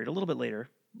time period, a little bit later,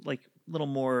 like a little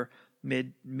more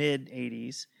mid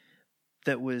 80s,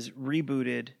 that was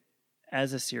rebooted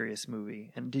as a serious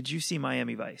movie. And did you see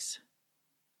Miami Vice?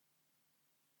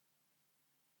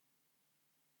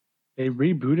 They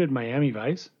rebooted Miami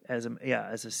Vice as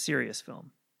a serious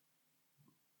film.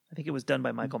 I think it was done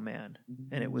by Michael Mann,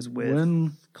 and it was with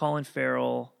Colin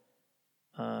Farrell.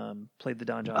 Played the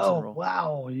Don Johnson role. Oh,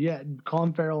 wow. Yeah,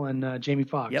 Colin Farrell and Jamie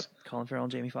Foxx. Yep, Colin Farrell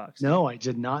and Jamie Foxx. No, I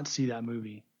did not see that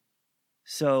movie.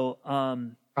 So,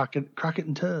 Crockett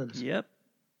and Tubbs. Yep.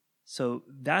 So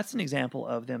that's an example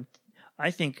of them. I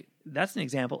think that's an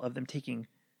example of them taking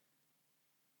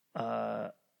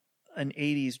an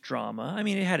 80s drama. I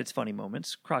mean, it had its funny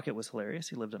moments. Crockett was hilarious.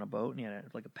 He lived on a boat and he had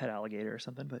like a pet alligator or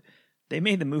something, but they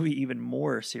made the movie even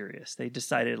more serious. They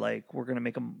decided, like, we're going to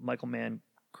make a Michael Mann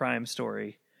crime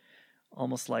story,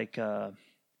 almost like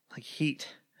Heat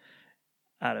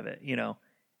out of it,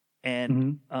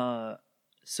 And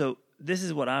so this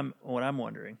is what I'm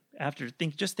wondering. After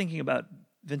thinking about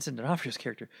Vincent D'Onofrio's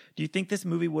character, do you think this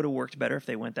movie would have worked better if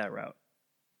they went that route?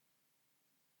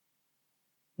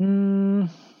 I'm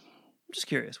just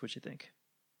curious what you think.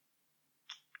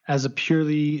 As a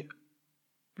purely,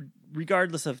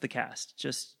 regardless of the cast,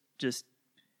 just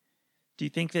do you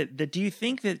think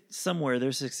that somewhere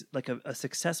there's like a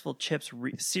successful Chips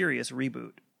serious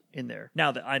reboot in there?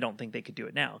 Now that I don't think they could do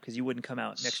it now because you wouldn't come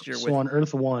out next year with on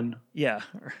Earth 1. Yeah.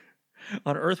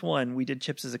 On Earth 1, we did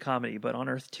Chips as a comedy, but on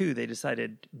Earth 2, they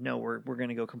decided, no, we're going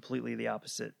to go completely the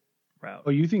opposite route.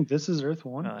 Oh, you think this is Earth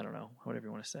 1? I don't know. Whatever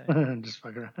you want to say. Just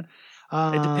fuck around.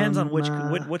 It depends on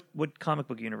what comic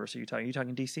book universe are you talking? Are you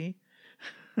talking DC?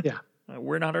 Yeah.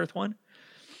 We're not Earth 1?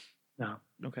 No.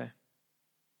 Okay.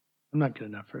 I'm not good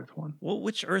enough for Earth 1. Well,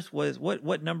 which Earth was,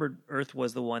 what numbered Earth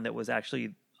was the one that was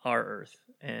actually our Earth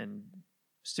and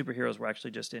superheroes were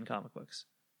actually just in comic books?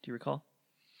 Do you recall?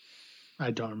 I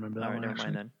don't remember that one. All right, never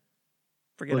mind then.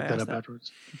 Forget Look I that asked up that.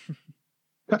 afterwards.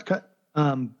 Cut.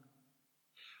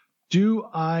 Do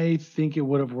I think it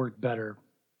would have worked better?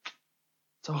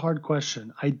 It's a hard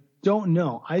question. I don't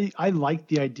know. I like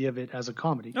the idea of it as a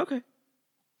comedy. Okay.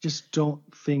 Just don't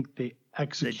think they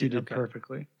executed okay.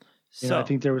 perfectly. So I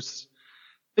think there was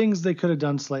things they could have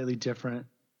done slightly different,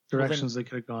 directions they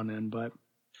could have gone in, but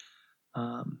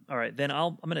all right, then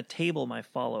I'm going to table my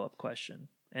follow-up question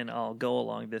and I'll go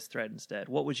along this thread instead.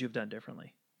 What would you have done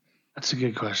differently? That's a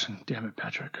good question. Damn it,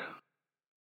 Patrick.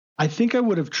 I think I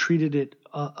would have treated it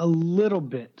a little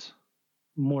bit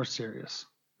more serious.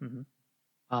 Mm-hmm.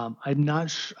 I'm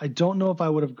not. I don't know if I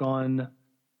would have gone.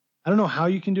 I don't know how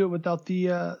you can do it without the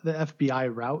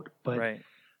FBI route, but right.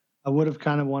 I would have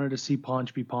kind of wanted to see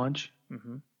Paunch be Paunch.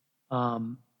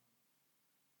 Mm-hmm.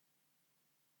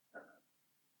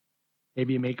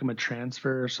 Maybe make him a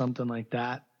transfer or something like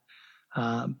that.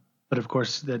 But of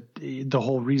course, that the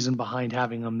whole reason behind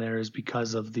having him there is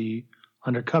because of the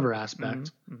undercover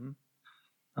aspect.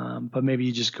 Mm-hmm. But maybe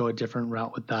you just go a different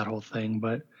route with that whole thing.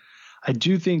 But I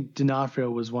do think D'Onofrio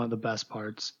was one of the best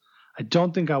parts. I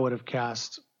don't think I would have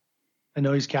cast. I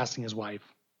know he's casting his wife,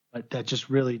 but that just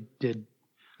really did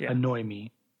annoy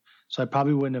me. So I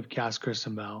probably wouldn't have cast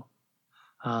Kristen Bell.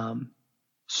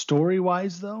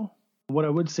 Story-wise, though, what I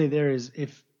would say there is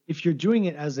if you're doing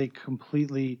it as a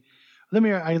completely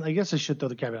I guess I should throw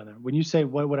the caveat on there. When you say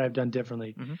what would I have done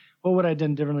differently, mm-hmm. what would I have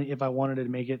done differently if I wanted to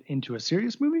make it into a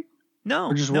serious movie? No,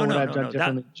 or just what would I have done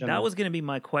differently? That was going to be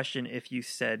my question if you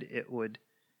said it would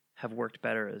have worked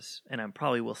better and I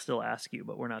probably will still ask you,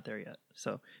 but we're not there yet.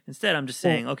 So instead I'm just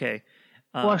saying, okay.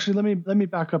 Well, actually, let me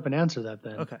back up and answer that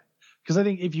then. Okay. Because I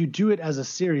think if you do it as a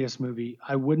serious movie,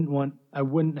 I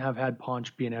wouldn't have had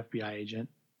Paunch be an FBI agent.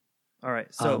 All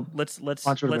right, so let's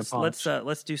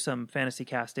do some fantasy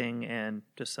casting and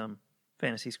just some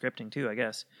fantasy scripting too, I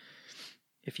guess.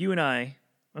 If you and I,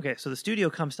 okay, so the studio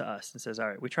comes to us and says, "All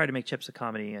right, we tried to make Chips a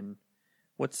comedy, and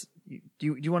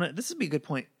do you want to?" This would be a good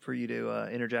point for you to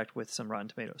interject with some Rotten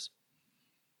Tomatoes.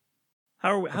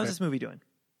 How's this movie doing?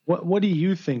 What do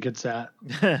you think it's at?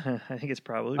 I think it's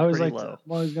probably pretty low.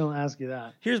 I'm always going to ask you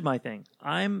that. Here's my thing.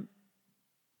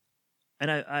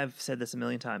 I've said this a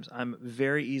million times. I'm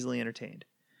very easily entertained.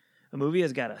 A movie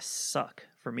has got to suck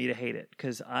for me to hate it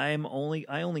because I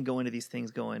only go into these things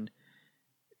going,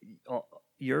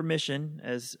 your mission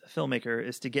as a filmmaker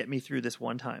is to get me through this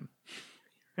one time,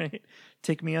 right?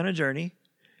 Take me on a journey.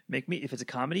 If it's a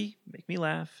comedy, make me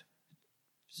laugh.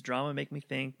 If it's drama, make me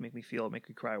think, make me feel, make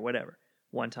me cry, whatever.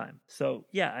 One time. So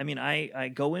yeah, I mean, I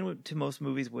go into most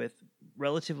movies with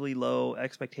relatively low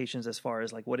expectations as far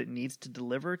as like what it needs to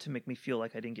deliver to make me feel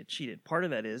like I didn't get cheated. Part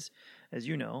of that is, as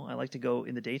you know, I like to go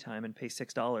in the daytime and pay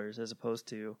 $6 as opposed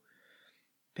to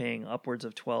paying upwards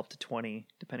of $12 to $20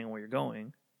 depending on where you're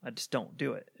going. I just don't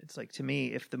do it. It's like, to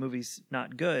me, if the movie's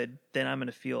not good, then I'm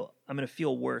gonna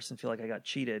feel worse and feel like I got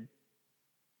cheated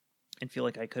and feel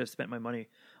like I could have spent my money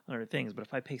on other things. But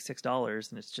if I pay $6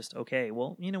 and it's just okay,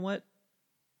 well, you know what?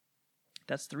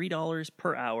 That's $3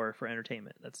 per hour for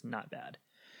entertainment. That's not bad.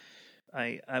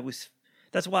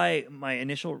 That's why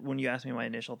when you asked me my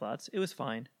initial thoughts, it was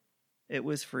fine. It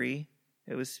was free.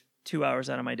 It was 2 hours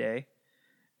out of my day.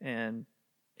 And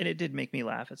it did make me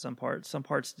laugh at some parts. Some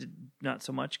parts did not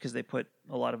so much because they put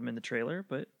a lot of them in the trailer,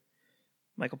 but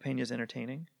Michael Peña's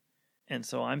entertaining. And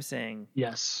so I'm saying,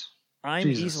 yes, I'm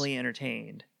easily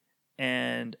entertained.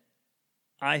 And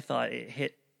I thought it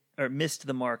hit or missed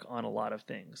the mark on a lot of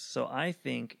things. So I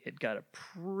think it got a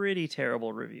pretty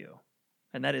terrible review.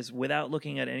 And that is without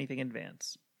looking at anything in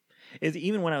advance.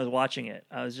 Even when I was watching it,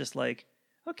 I was just like,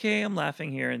 okay, I'm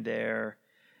laughing here and there.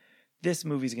 This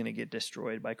movie's going to get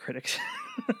destroyed by critics.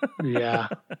 Yeah.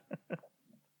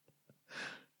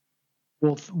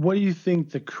 Well, what do you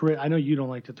think I know you don't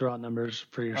like to throw out numbers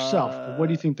for yourself, but what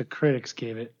do you think the critics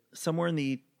gave it? Somewhere in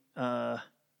the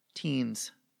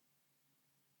teens.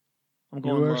 I'm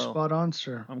going low. You are spot on,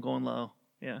 sir. I'm going low.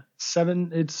 Yeah.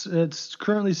 It's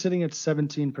currently sitting at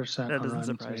 17% That on doesn't Rotten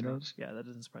surprise Tomatoes. me. Yeah, that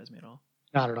doesn't surprise me at all.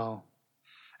 Not at all.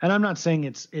 And I'm not saying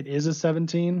it is a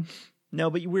 17. No,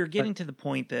 but we're getting to the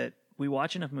point that we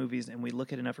watch enough movies and we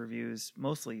look at enough reviews,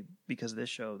 mostly because of this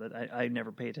show, that I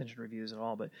never pay attention to reviews at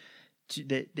all. But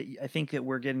I think that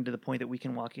we're getting to the point that we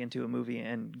can walk into a movie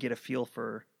and get a feel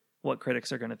for what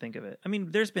critics are going to think of it. I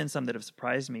mean, there's been some that have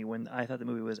surprised me when I thought the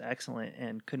movie was excellent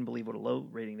and couldn't believe what a low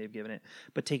rating they've given it.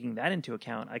 But taking that into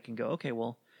account, I can go, okay,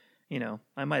 well,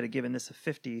 I might have given this a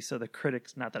 50, so the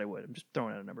critics, not that I would, I'm just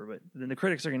throwing out a number, but then the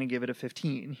critics are going to give it a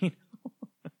 15,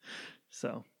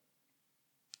 So,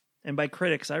 and by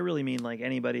critics, I really mean like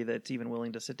anybody that's even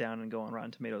willing to sit down and go on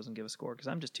Rotten Tomatoes and give a score, because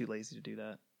I'm just too lazy to do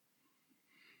that.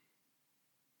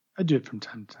 I do it from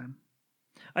time to time.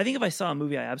 I think if I saw a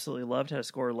movie I absolutely loved had a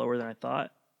score lower than I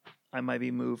thought, I might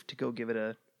be moved to go give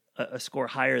it a score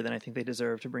higher than I think they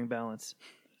deserve to bring balance.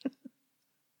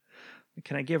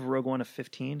 Can I give Rogue One a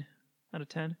 15 out of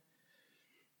 10?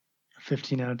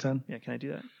 15 out of 10? Yeah, can I do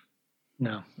that?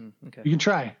 No. Okay. You can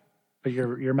try, but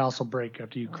your mouse will break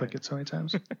after you click it so many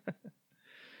times.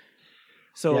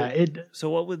 So yeah, So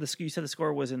what would you said the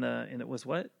score was in it was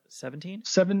what? 17?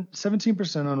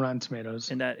 17% on Rotten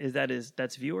Tomatoes. And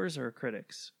that's viewers or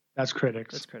critics? That's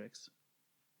critics. That's critics.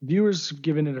 Viewers have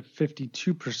given it a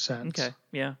 52%. Okay.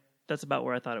 Yeah. That's about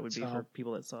where I thought it would be for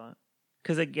people that saw it.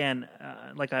 Because again,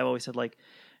 like I've always said, like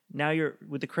now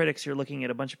with the critics, you're looking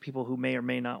at a bunch of people who may or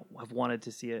may not have wanted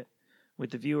to see it.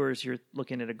 With the viewers, you're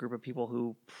looking at a group of people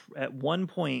who at one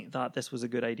point thought this was a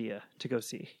good idea to go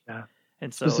see. Yeah.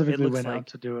 And so specifically it looks went like, out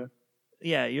to do it.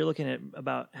 Yeah, you're looking at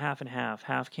about half and half.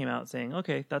 Half came out saying,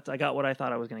 okay, I got what I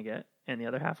thought I was going to get. And the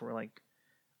other half were like,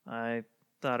 I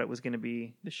thought it was going to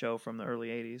be the show from the early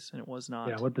 80s, and it was not.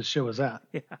 Yeah, what the show was at.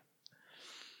 Yeah.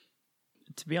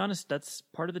 To be honest, that's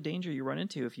part of the danger you run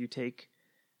into if you take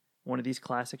one of these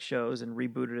classic shows and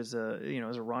reboot it as a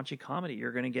raunchy comedy.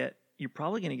 You're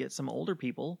probably going to get some older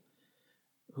people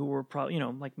who were probably,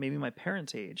 like maybe my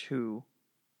parents' age, who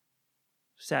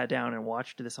sat down and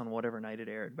watched this on whatever night it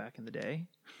aired back in the day,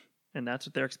 and that's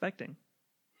what they're expecting.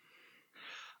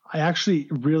 I actually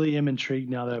really am intrigued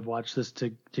now that I've watched this to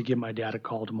give my dad a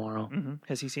call tomorrow. Mm-hmm.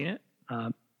 Has he seen it?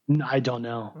 I don't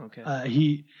know. Okay.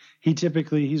 He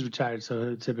typically, he's retired, so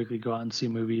he'll typically go out and see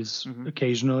movies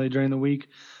occasionally during the week.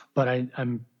 But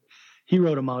he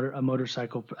rode a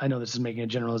motorcycle. I know this is making a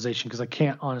generalization because I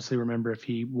can't honestly remember if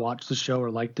he watched the show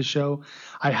or liked the show.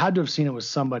 I had to have seen it with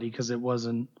somebody because it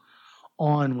wasn't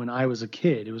on when I was a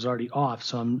kid. It was already off.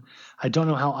 So I don't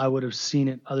know how I would have seen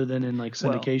it other than in like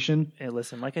syndication. Well, hey,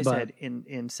 listen, like I said,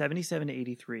 in 77 to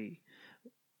 83,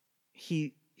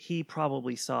 he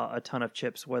probably saw a ton of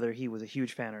Chips, whether he was a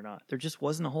huge fan or not. There just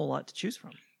wasn't a whole lot to choose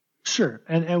from. Sure.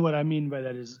 And what I mean by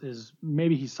that is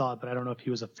maybe he saw it, but I don't know if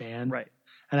he was a fan. Right.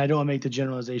 And I don't want to make the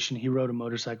generalization. He rode a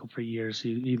motorcycle for years.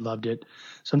 He loved it.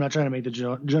 So I'm not trying to make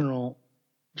the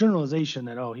generalization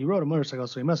that, he rode a motorcycle,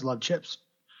 so he must love Chips.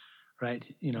 Right.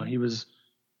 He was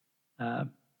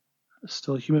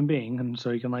still a human being, and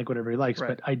so he can like whatever he likes. Right.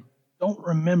 But I don't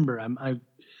remember. I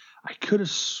could have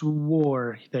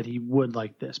swore that he would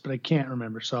like this, but I can't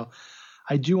remember. So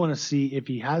I do want to see if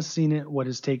he has seen it, what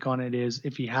his take on it is.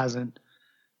 If he hasn't,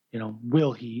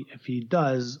 will he? If he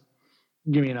does,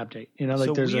 give me an update.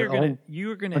 So there's you're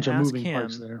going to ask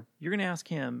him. There. You're going to ask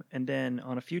him, and then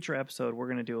on a future episode, we're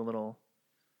going to do a little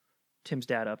Tim's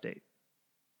dad update.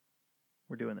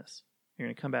 We're doing this. You're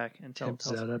going to come back and tell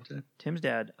us. Tim's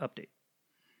dad update.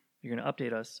 You're going to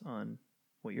update us on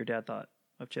what your dad thought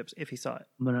of Chips if he saw it.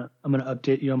 I'm gonna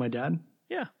update you on my dad.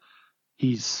 Yeah.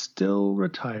 He's still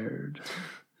retired.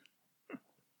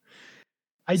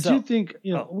 I do think,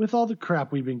 with all the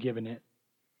crap we've been giving it,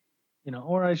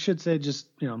 or I should say just,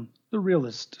 the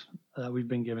realist we've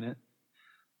been giving it,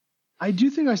 I do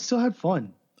think I still had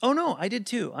fun. Oh, no, I did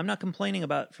too. I'm not complaining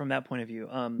about from that point of view.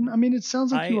 It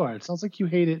sounds like you are. It sounds like you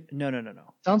hate it. No.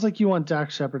 Sounds like you want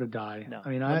Dax Shepard to die. No.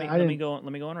 Let me go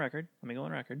on record.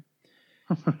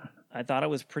 I thought it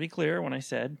was pretty clear when I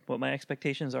said what my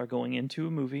expectations are going into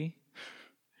a movie,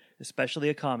 especially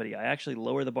a comedy. I actually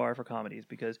lower the bar for comedies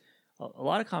because a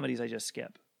lot of comedies I just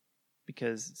skip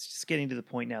because it's just getting to the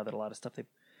point now that a lot of stuff they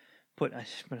put. I'm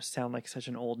going to sound like such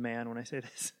an old man when I say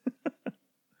this.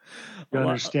 You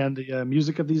understand the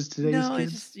music of these today's kids? No,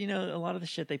 it's just, a lot of the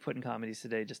shit they put in comedies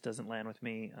today just doesn't land with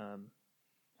me.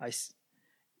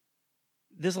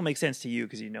 This will make sense to you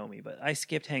because you know me, but I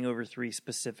skipped Hangover 3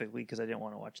 specifically because I didn't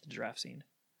want to watch the giraffe scene.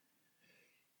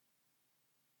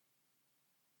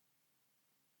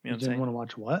 You didn't want to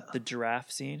watch what? The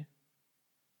giraffe scene.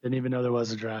 Didn't even know there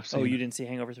was a giraffe scene. Oh, you didn't see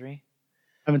Hangover 3?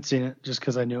 I haven't seen it just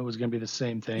because I knew it was going to be the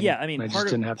same thing. Yeah, I mean, and I just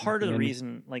didn't have part of the any-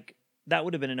 reason, like, that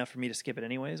would have been enough for me to skip it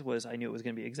anyways, was I knew it was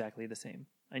going to be exactly the same.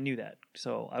 I knew that,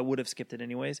 so I would have skipped it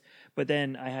anyways. But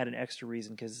then I had an extra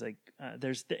reason because, like, and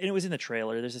it was in the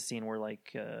trailer. There's a scene where,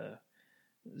 like,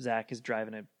 Zach is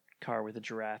driving a car with a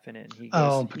giraffe in it, and he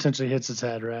goes, potentially hits its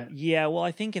head, right? yeah, well,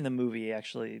 I think in the movie he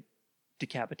actually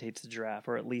decapitates the giraffe,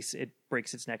 or at least it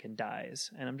breaks its neck and dies.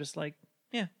 And I'm just like,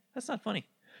 yeah, that's not funny.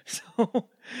 So,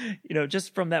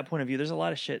 just from that point of view, there's a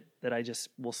lot of shit that I just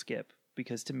will skip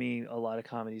because to me, a lot of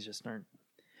comedies just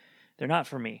they're not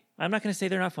for me. I'm not going to say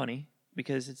they're not funny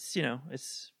because it's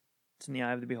in the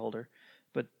eye of the beholder,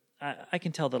 but I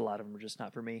can tell that a lot of them are just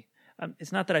not for me.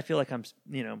 It's not that I feel like I'm,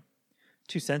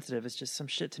 too sensitive. It's just some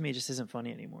shit to me just isn't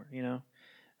funny anymore,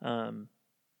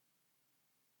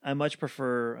 I much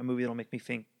prefer a movie that'll make me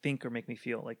think or make me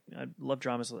feel. Like, I love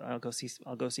dramas. I'll go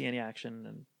see any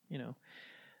action, and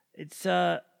it's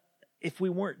if we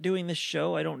weren't doing this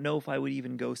show, I don't know if I would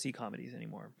even go see comedies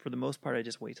anymore. For the most part, I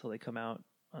just wait till they come out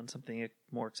on something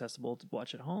more accessible to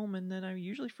watch at home, and then I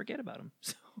usually forget about them.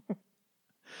 So,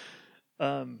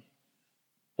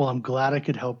 well, I'm glad I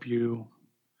could help you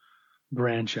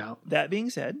branch out. That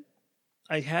being said,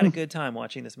 I had a good time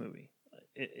watching this movie.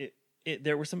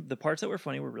 There were the parts that were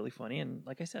funny were really funny, and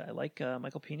like I said, I like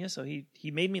Michael Pena, so he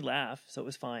made me laugh, so it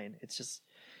was fine. It's just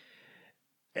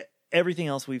everything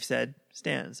else we've said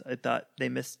stands. I thought they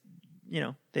missed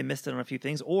it on a few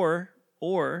things, or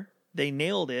they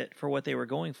nailed it for what they were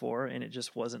going for, and it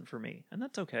just wasn't for me, and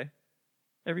that's okay.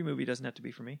 Every movie doesn't have to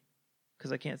be for me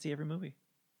because I can't see every movie.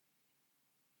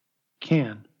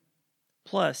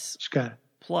 Plus,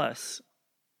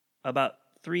 about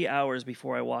 3 hours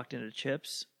before I walked into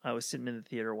Chips, I was sitting in the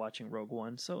theater watching Rogue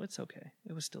One, so it's okay.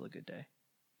 It was still a good day.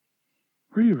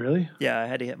 Were you really? Yeah, I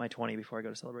had to hit my 20 before I go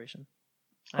to Celebration.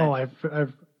 I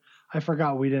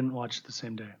forgot we didn't watch the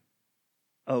same day.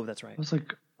 Oh, that's right. I was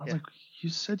like, you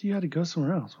said you had to go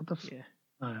somewhere else. What the? Yeah.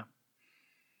 Oh, yeah.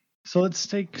 So let's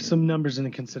take some numbers into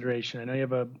consideration. I know you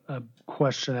have a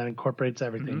question that incorporates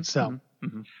everything. Mm-hmm, so,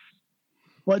 mm-hmm.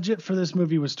 Budget for this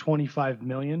movie was $25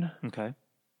 million. Okay.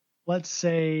 Let's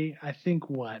say, I think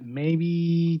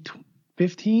maybe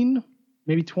 15,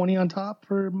 maybe 20 on top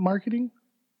for marketing.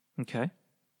 Okay.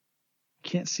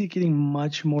 Can't see it getting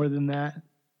much more than that.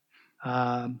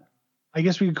 I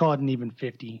guess we could call it an even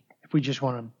 50 if we just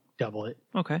want to double it.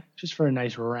 Okay. Just for a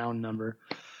nice round number.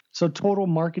 So total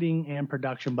marketing and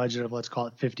production budget of, let's call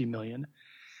it $50 million.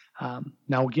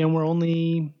 Now, again, we're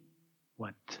only,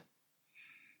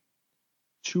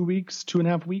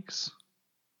 2.5 weeks?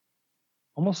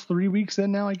 Almost 3 weeks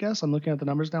in now, I guess. I'm looking at the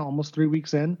numbers now. Almost 3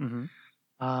 weeks in.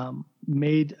 Mm-hmm.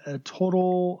 Made a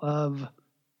total of,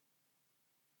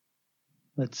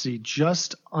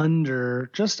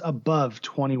 just above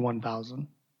 21,000.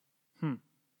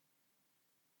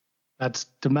 That's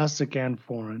domestic and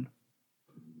foreign,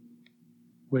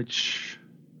 which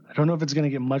I don't know if it's going to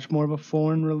get much more of a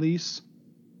foreign release.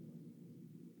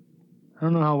 I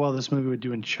don't know how well this movie would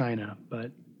do in China,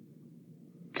 but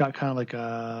got kind of like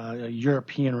a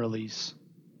European release.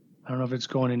 I don't know if it's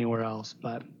going anywhere else,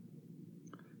 but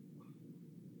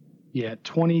yeah,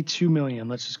 22 million,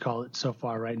 let's just call it so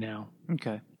far right now.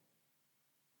 Okay.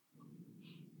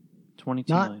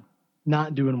 22 million.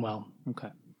 Not doing well. Okay.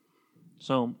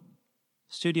 So,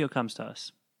 studio comes to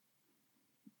us.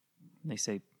 They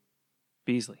say,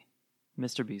 Beasley,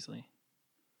 Mr. Beasley.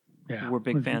 Yeah. We're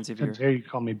big fans of your... How dare you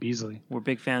call me Beasley? We're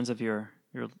big fans of your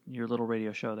little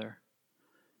radio show there.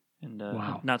 And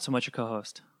wow. Not so much a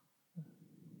co-host.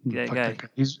 That guy.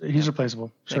 He's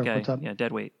replaceable. Sure, that guy, what's up? Yeah,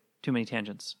 dead weight. Too many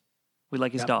tangents. We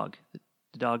like his dog.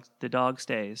 The dog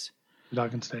stays. The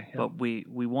dog can stay. Yep. But we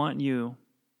want you,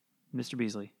 Mr.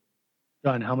 Beasley.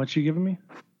 Done. How much are you giving me?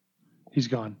 He's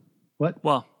gone. What?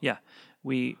 Well, yeah.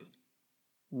 We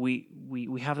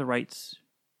have the rights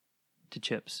to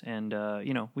Chips, and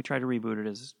we tried to reboot it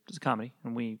as a comedy,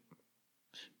 and we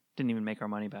didn't even make our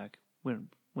money back. We didn't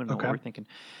know what we were thinking,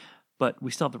 but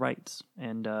we still have the rights,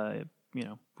 and if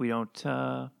we don't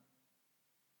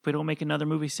make another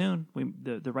movie soon,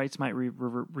 the rights might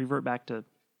revert back to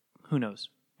who knows.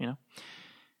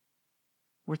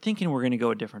 We're thinking we're going to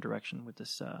go a different direction with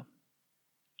this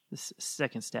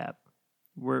second stab.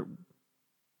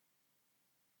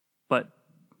 But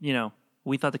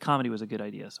we thought the comedy was a good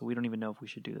idea, so we don't even know if we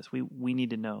should do this. We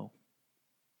need to know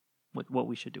what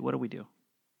we should do. What do we do?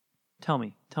 Tell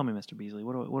me, Mr. Beasley.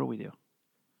 What do we do?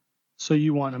 So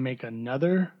you want to make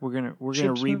another? We're gonna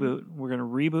reboot. We're gonna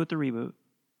reboot the reboot.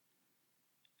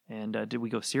 And did we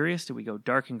go serious? Did we go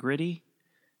dark and gritty?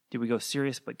 Did we go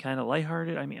serious but kind of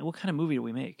lighthearted? I mean, what kind of movie do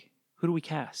we make? Who do we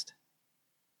cast?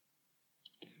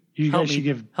 You Help guys me, should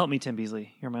give. help me, Tim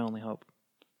Beasley. You're my only hope.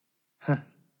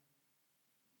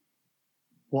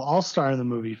 Well, I'll star in the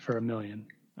movie for $1 million.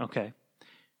 Okay.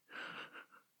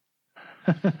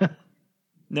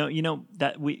 No,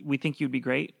 that we think you'd be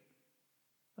great.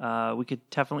 We could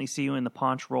definitely see you in the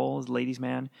Paunch role as ladies'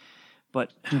 man.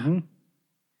 But, the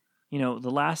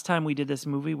last time we did this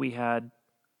movie, we had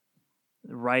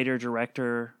writer,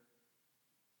 director,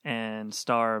 and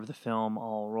star of the film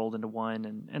all rolled into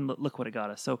one, and look what it got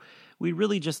us. So we'd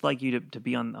really just like you to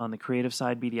be on the creative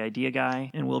side, be the idea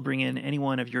guy, and we'll bring in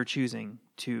anyone of your choosing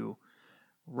to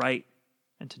write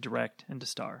and to direct and to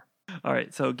star. All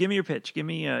right, so give me your pitch. Give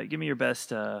me your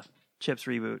best Chips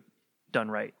reboot done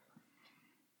right.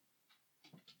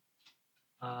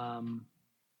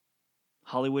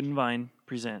 Hollywood and Vine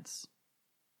presents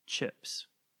Chips,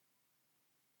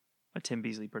 a Tim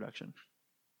Beasley production.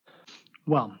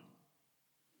 Well,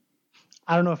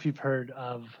 I don't know if you've heard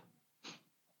of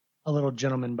a little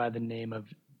gentleman by the name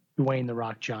of Dwayne "The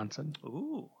Rock" Johnson.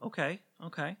 Ooh, okay.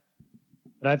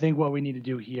 But I think what we need to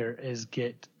do here is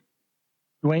get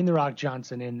Dwayne "The Rock"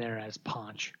 Johnson in there as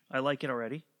Paunch. I like it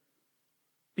already.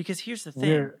 Because here's the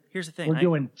thing. We're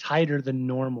doing tighter than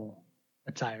normal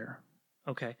attire.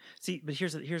 Okay. See, but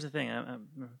here's the thing. I'm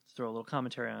going to throw a little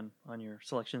commentary on your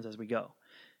selections as we go.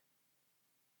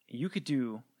 You could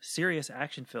do serious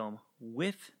action film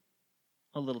with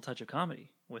a little touch of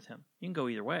comedy with him. You can go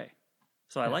either way.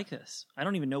 So I like this. I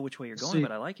don't even know which way you're going,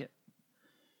 but I like it.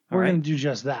 We're going to do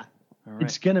just that. All right.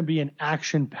 It's going to be an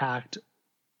action-packed,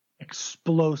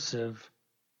 explosive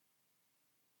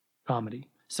comedy.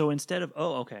 So instead of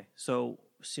So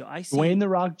I see Dwayne "The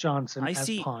Rock" Johnson as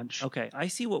Paunch. Okay, I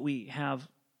see what we have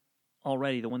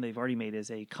already. The one they've already made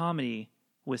is a comedy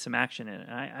with some action in it.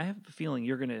 And I have a feeling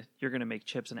you're gonna make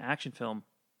Chips an action film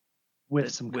with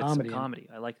some comedy.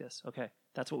 I like this. Okay,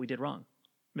 that's what we did wrong,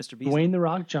 Mr. Beasley. Dwayne "The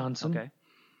Rock" Johnson. Okay,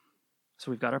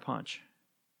 so we've got our Paunch.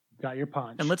 Got your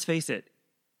Paunch. And let's face it,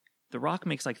 The Rock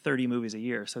makes like 30 movies a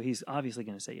year, so he's obviously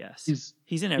going to say yes.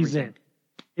 He's in everything.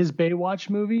 His Baywatch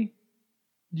movie.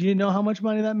 Do you know how much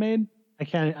money that made? I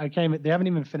can't even, they haven't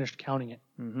even finished counting it.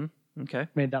 Mm-hmm. Okay.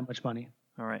 Made that much money.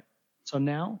 All right. So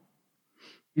now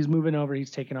he's moving over.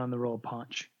 He's taking on the role of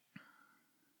Paunch.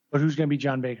 But who's going to be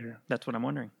John Baker? That's what I'm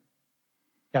wondering.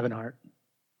 Kevin Hart.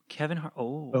 Kevin Hart.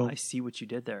 Oh, I see what you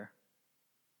did there.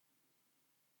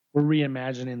 We're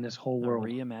reimagining this whole world.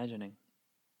 Reimagining.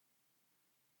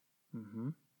 Mm-hmm.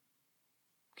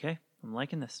 Okay. I'm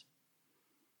liking this.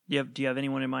 Do you have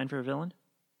anyone in mind for a villain?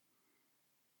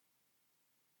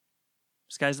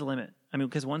 Sky's the limit. I mean,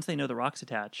 because once they know The Rock's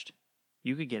attached,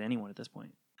 you could get anyone at this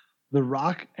point. The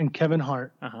Rock and Kevin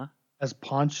Hart as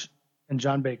Paunch and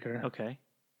John Baker. Okay.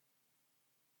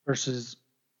 Versus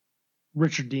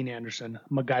Richard Dean Anderson,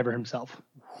 MacGyver himself.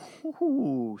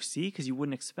 Ooh, see? Because you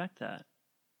wouldn't expect that.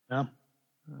 No.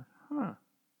 Huh.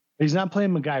 He's not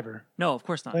playing MacGyver. No, of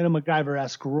course not. Playing a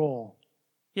MacGyver-esque role.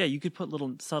 Yeah, you could put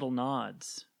little subtle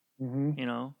nods. Mm-hmm. You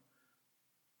know?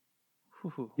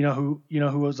 You know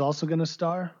who was also going to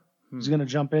star? Who's going to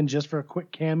jump in just for a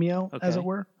quick cameo, as it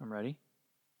were? I'm ready.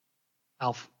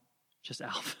 Alf. Just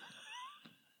Alf.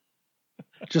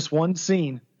 Just one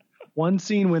scene. One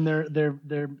scene when they're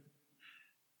a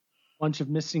bunch of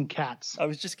missing cats. I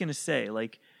was just going to say,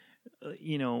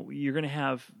 you're going to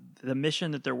have the mission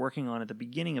that they're working on at the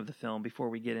beginning of the film before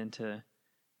we get into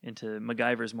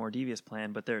MacGyver's more devious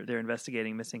plan, but they're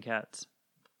investigating missing cats.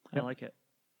 Yep. I like it.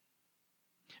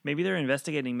 Maybe they're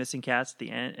investigating missing cats at the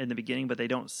end, in the beginning, but they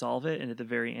don't solve it, and at the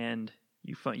very end,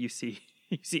 you see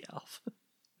Alf.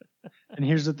 And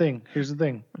here's the thing.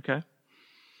 Okay.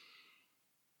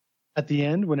 At the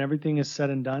end, when everything is said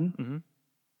and done,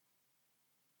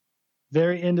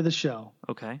 very end of the show.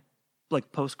 Okay. Like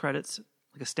post credits,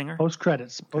 like a stinger. Post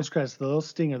credits, the little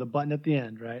stinger, the button at the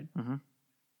end, right? Mm-hmm.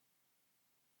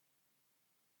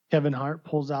 Kevin Hart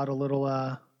pulls out a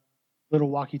little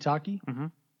walkie-talkie. Mm-hmm.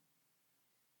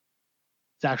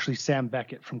 It's actually Sam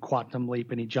Beckett from Quantum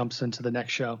Leap, and he jumps into the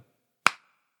next show.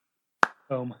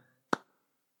 Boom.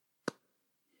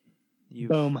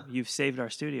 Boom. You've saved our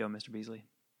studio, Mr. Beasley.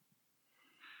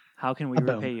 How can we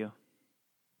repay you?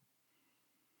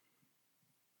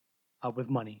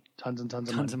 With money, tons and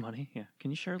tons of money. Yeah.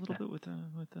 Can you share a little bit with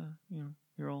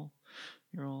your old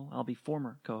I'll be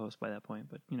former co-host by that point,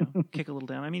 but kick a little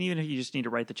down. I mean, even if you just need to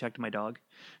write the check to my dog,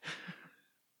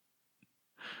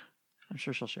 I'm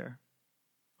sure she'll share.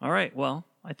 All right. Well,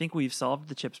 I think we've solved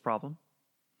the chips problem.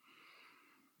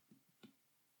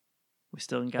 We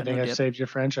still ain't got no dip. I think I saved your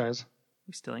franchise.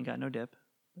 We still ain't got no dip.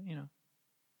 But, what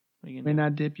are you gonna do?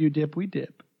 Not dip, you dip, we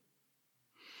dip.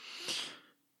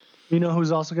 You know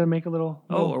who's also going to make a little?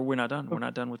 Oh, or we're not done. We're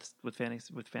not done with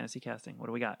fantasy casting. What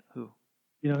do we got? Who?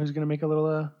 You know who's going to make a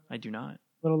little? I do not.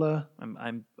 Little.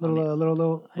 I'm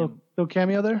little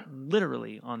cameo there.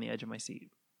 Literally on the edge of my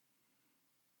seat.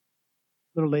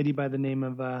 Little lady by the name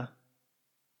of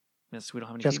Yes, we don't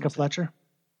have any Jessica Fletcher.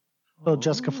 Little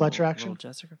Jessica Fletcher action. Little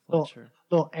Jessica Fletcher.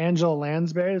 Little Angela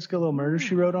Lansbury. Let's get a little Murder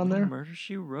She Wrote on there. Murder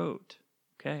She Wrote.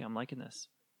 Okay, I'm liking this.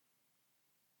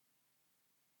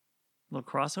 Little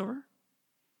crossover.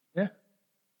 Yeah.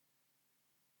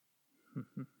 You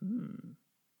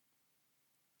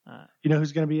know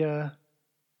who's going to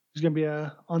be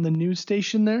on the news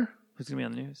station there? Who's going to be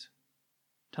on the news?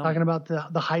 Talking about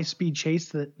the high speed chase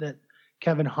that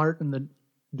Kevin Hart and the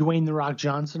Dwayne The Rock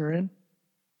Johnson are in.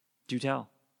 Do tell.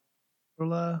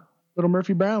 Little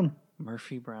Murphy Brown.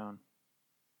 Murphy Brown.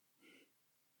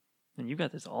 And you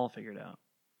got this all figured out.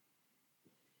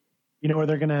 You know where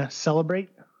they're going to celebrate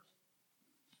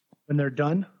when they're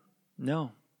done?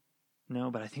 No,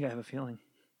 but I think I have a feeling.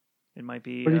 It might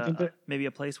be Where do you think maybe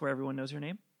a place where everyone knows your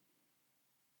name?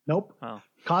 Nope. Oh.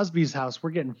 Cosby's house. We're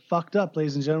getting fucked up,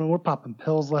 ladies and gentlemen. We're popping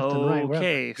pills left and right.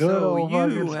 Okay, so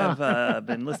you have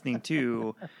been listening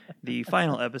to the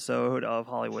final episode of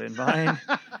Hollywood and Vine.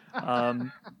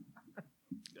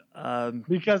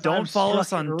 Because don't follow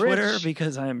us on Twitter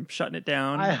because I'm shutting it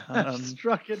down. I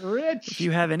struck it rich. If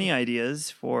you have any ideas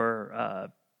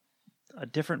for a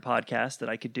different podcast that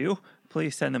I could do,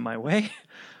 please send them my way.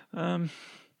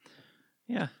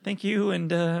 Yeah, thank you, and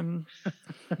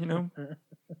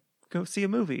go see a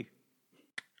movie.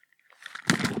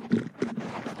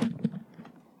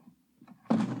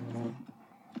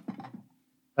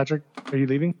 Patrick, are you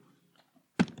leaving?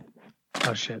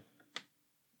 Oh shit.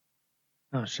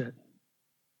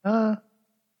 I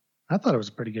thought it was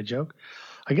a pretty good joke.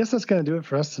 I guess that's going to do it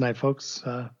for us tonight, folks.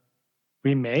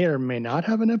 We may or may not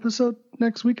have an episode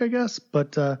next week, I guess,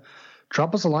 but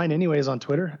drop us a line anyways on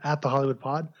Twitter at the Hollywood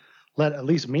Pod. Let at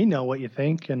least me know what you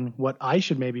think and what I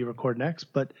should maybe record next.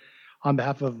 But on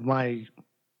behalf of my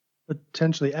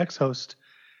potentially ex-host,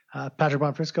 Patrick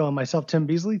Bonfrisco, and myself, Tim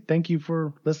Beasley, thank you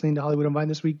for listening to Hollywood and Vine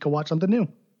this week. Go watch something new.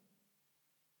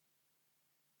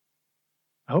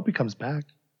 I hope he comes back.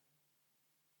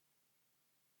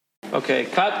 Okay,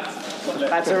 cut.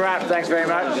 That's a wrap. Thanks very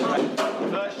much.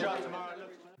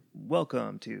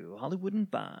 Welcome to Hollywood and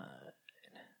Vine.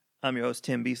 I'm your host,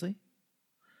 Tim Beasley.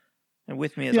 And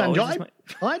with me, as always,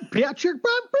 I'm Patrick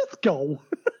Bonfrisco.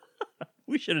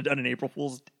 We should have done an April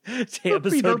Fool's Day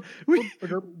episode.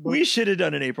 We should have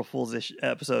done an April Fool's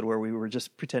episode where we were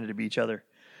just pretending to be each other.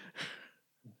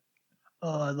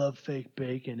 Oh, I love fake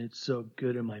bacon. It's so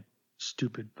good in my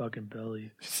stupid fucking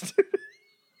belly.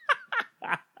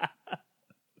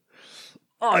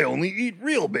 I only eat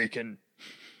real bacon.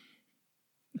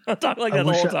 I'll talk like that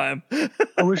the whole time.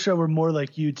 I wish I were more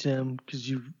like you, Tim, because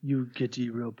you get to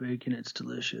eat real bacon. It's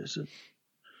delicious. I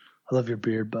love your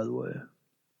beard, by the way.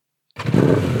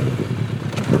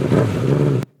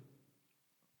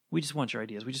 We just want your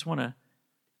ideas. We just want to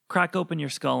crack open your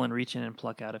skull and reach in and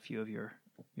pluck out a few of your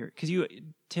because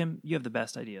Tim, you have the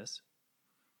best ideas.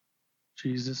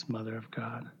 Jesus, mother of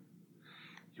God.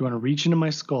 You want to reach into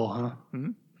my skull, huh?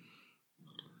 Mm-hmm.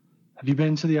 Have you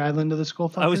been to the island of the skull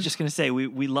fuckers? I was just going to say,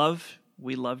 we loved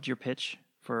your pitch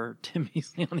for Tim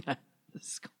Beasley on the island of the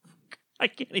skull fucker. I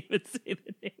can't even say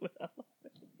the name without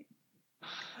laughing.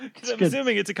 Because I'm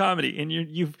assuming it's a comedy, and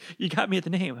you got me at the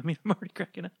name. I mean, I'm already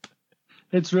cracking up.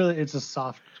 It's a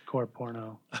soft core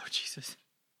porno. Oh, Jesus.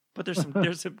 But there's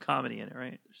some comedy in it,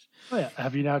 right? Oh, yeah.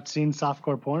 Have you not seen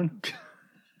softcore porn?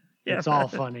 Yeah. It's all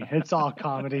funny. It's all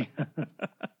comedy.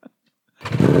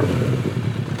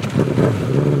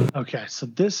 Okay, so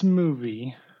this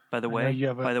movie. By the way, I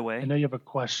know you have a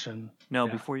question. No,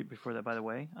 yeah. before that, by the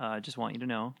way, I just want you to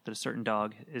know that a certain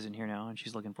dog is in here now, and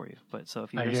she's looking for you. But so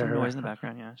if you hear some noise in the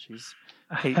background, yeah, she's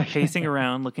pacing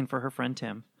around looking for her friend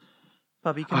Tim.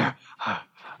 Puppy, come here.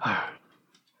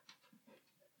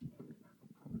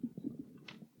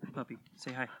 Puppy,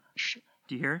 say hi.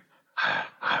 Do you hear her?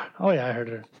 Oh yeah, I heard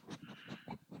her.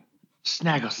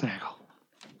 Snaggle.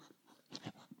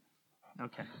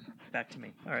 Okay, back to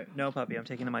me. All right, no, Puppy, I'm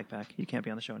taking the mic back. You can't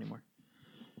be on the show anymore.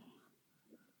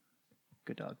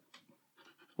 Good dog.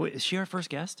 Wait, is she our first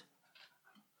guest?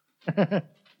 All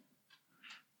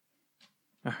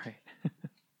right.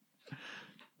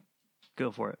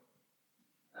 Go for it.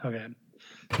 Okay.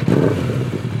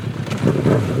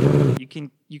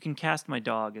 You can cast my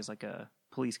dog as like a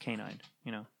police canine,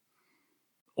 you know,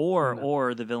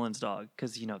 or the villain's dog,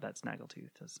 because you know that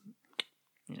Snaggletooth does,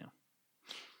 you know.